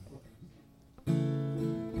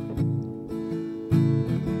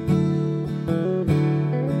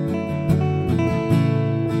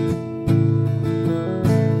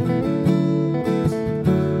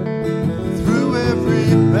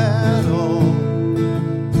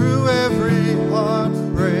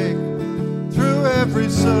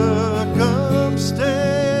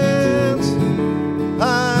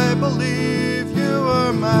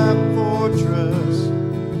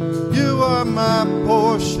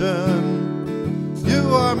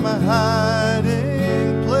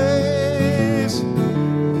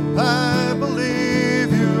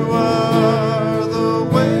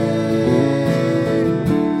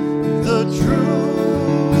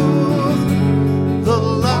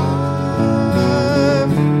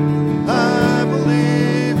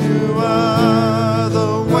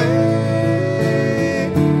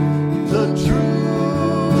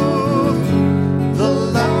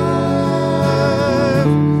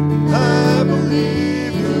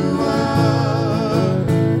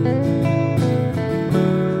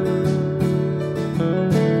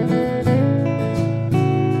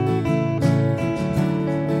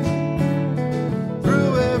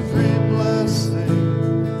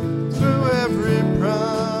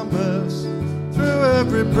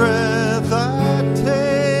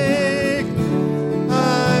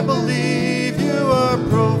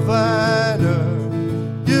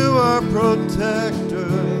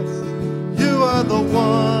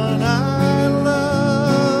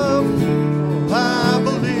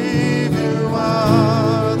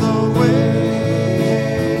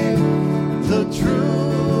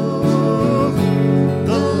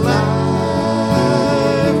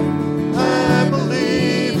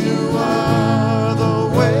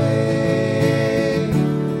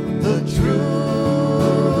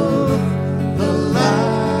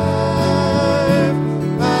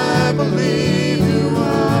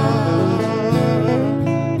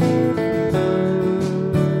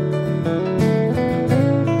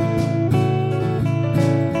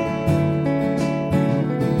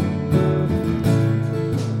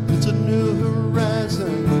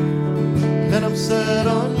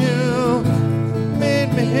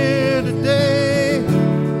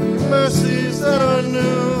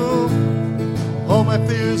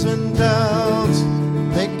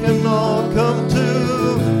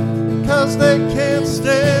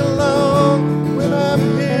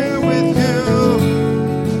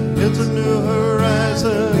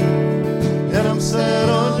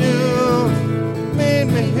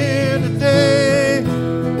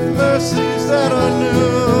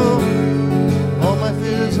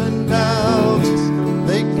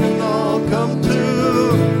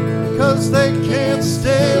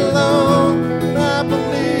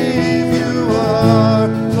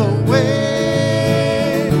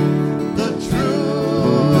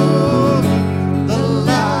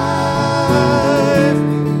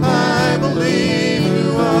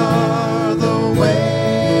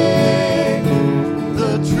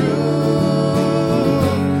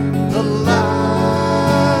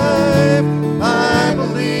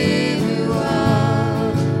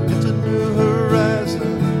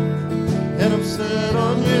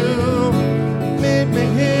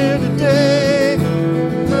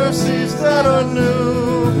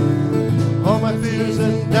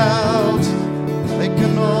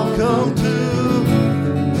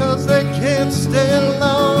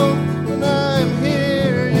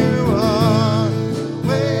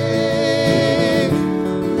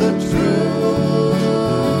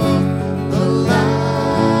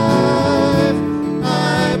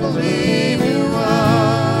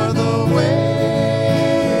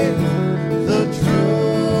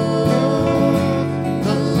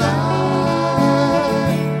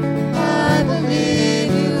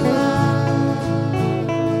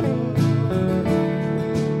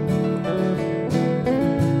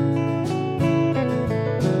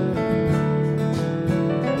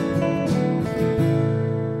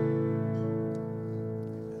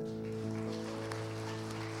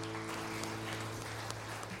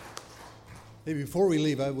 Hey, before we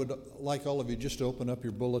leave, I would like all of you just to open up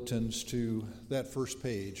your bulletins to that first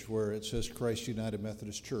page where it says Christ United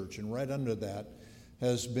Methodist Church. And right under that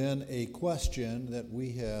has been a question that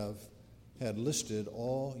we have had listed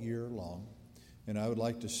all year long. And I would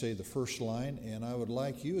like to say the first line, and I would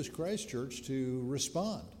like you as Christ Church to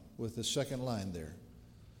respond with the second line there.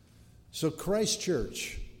 So Christ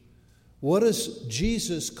Church, what has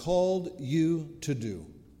Jesus called you to do?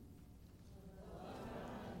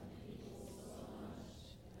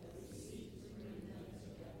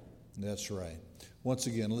 That's right. Once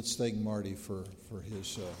again, let's thank Marty for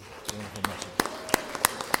his wonderful message.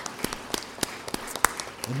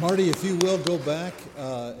 And Marty, if you will, go back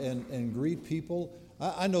and greet people.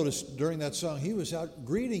 I noticed during that song, he was out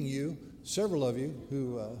greeting you, several of you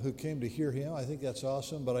who came to hear him. I think that's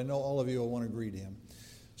awesome, but I know all of you will want to greet him.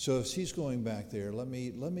 So as he's going back there, let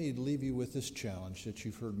me leave you with this challenge that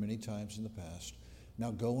you've heard many times in the past. Now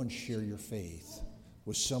go and share your faith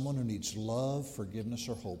with someone who needs love, forgiveness,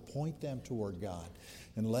 or hope. Point them toward God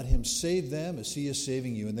and let him save them as he is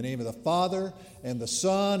saving you. In the name of the Father, and the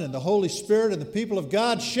Son, and the Holy Spirit, and the people of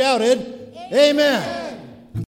God shouted, Amen.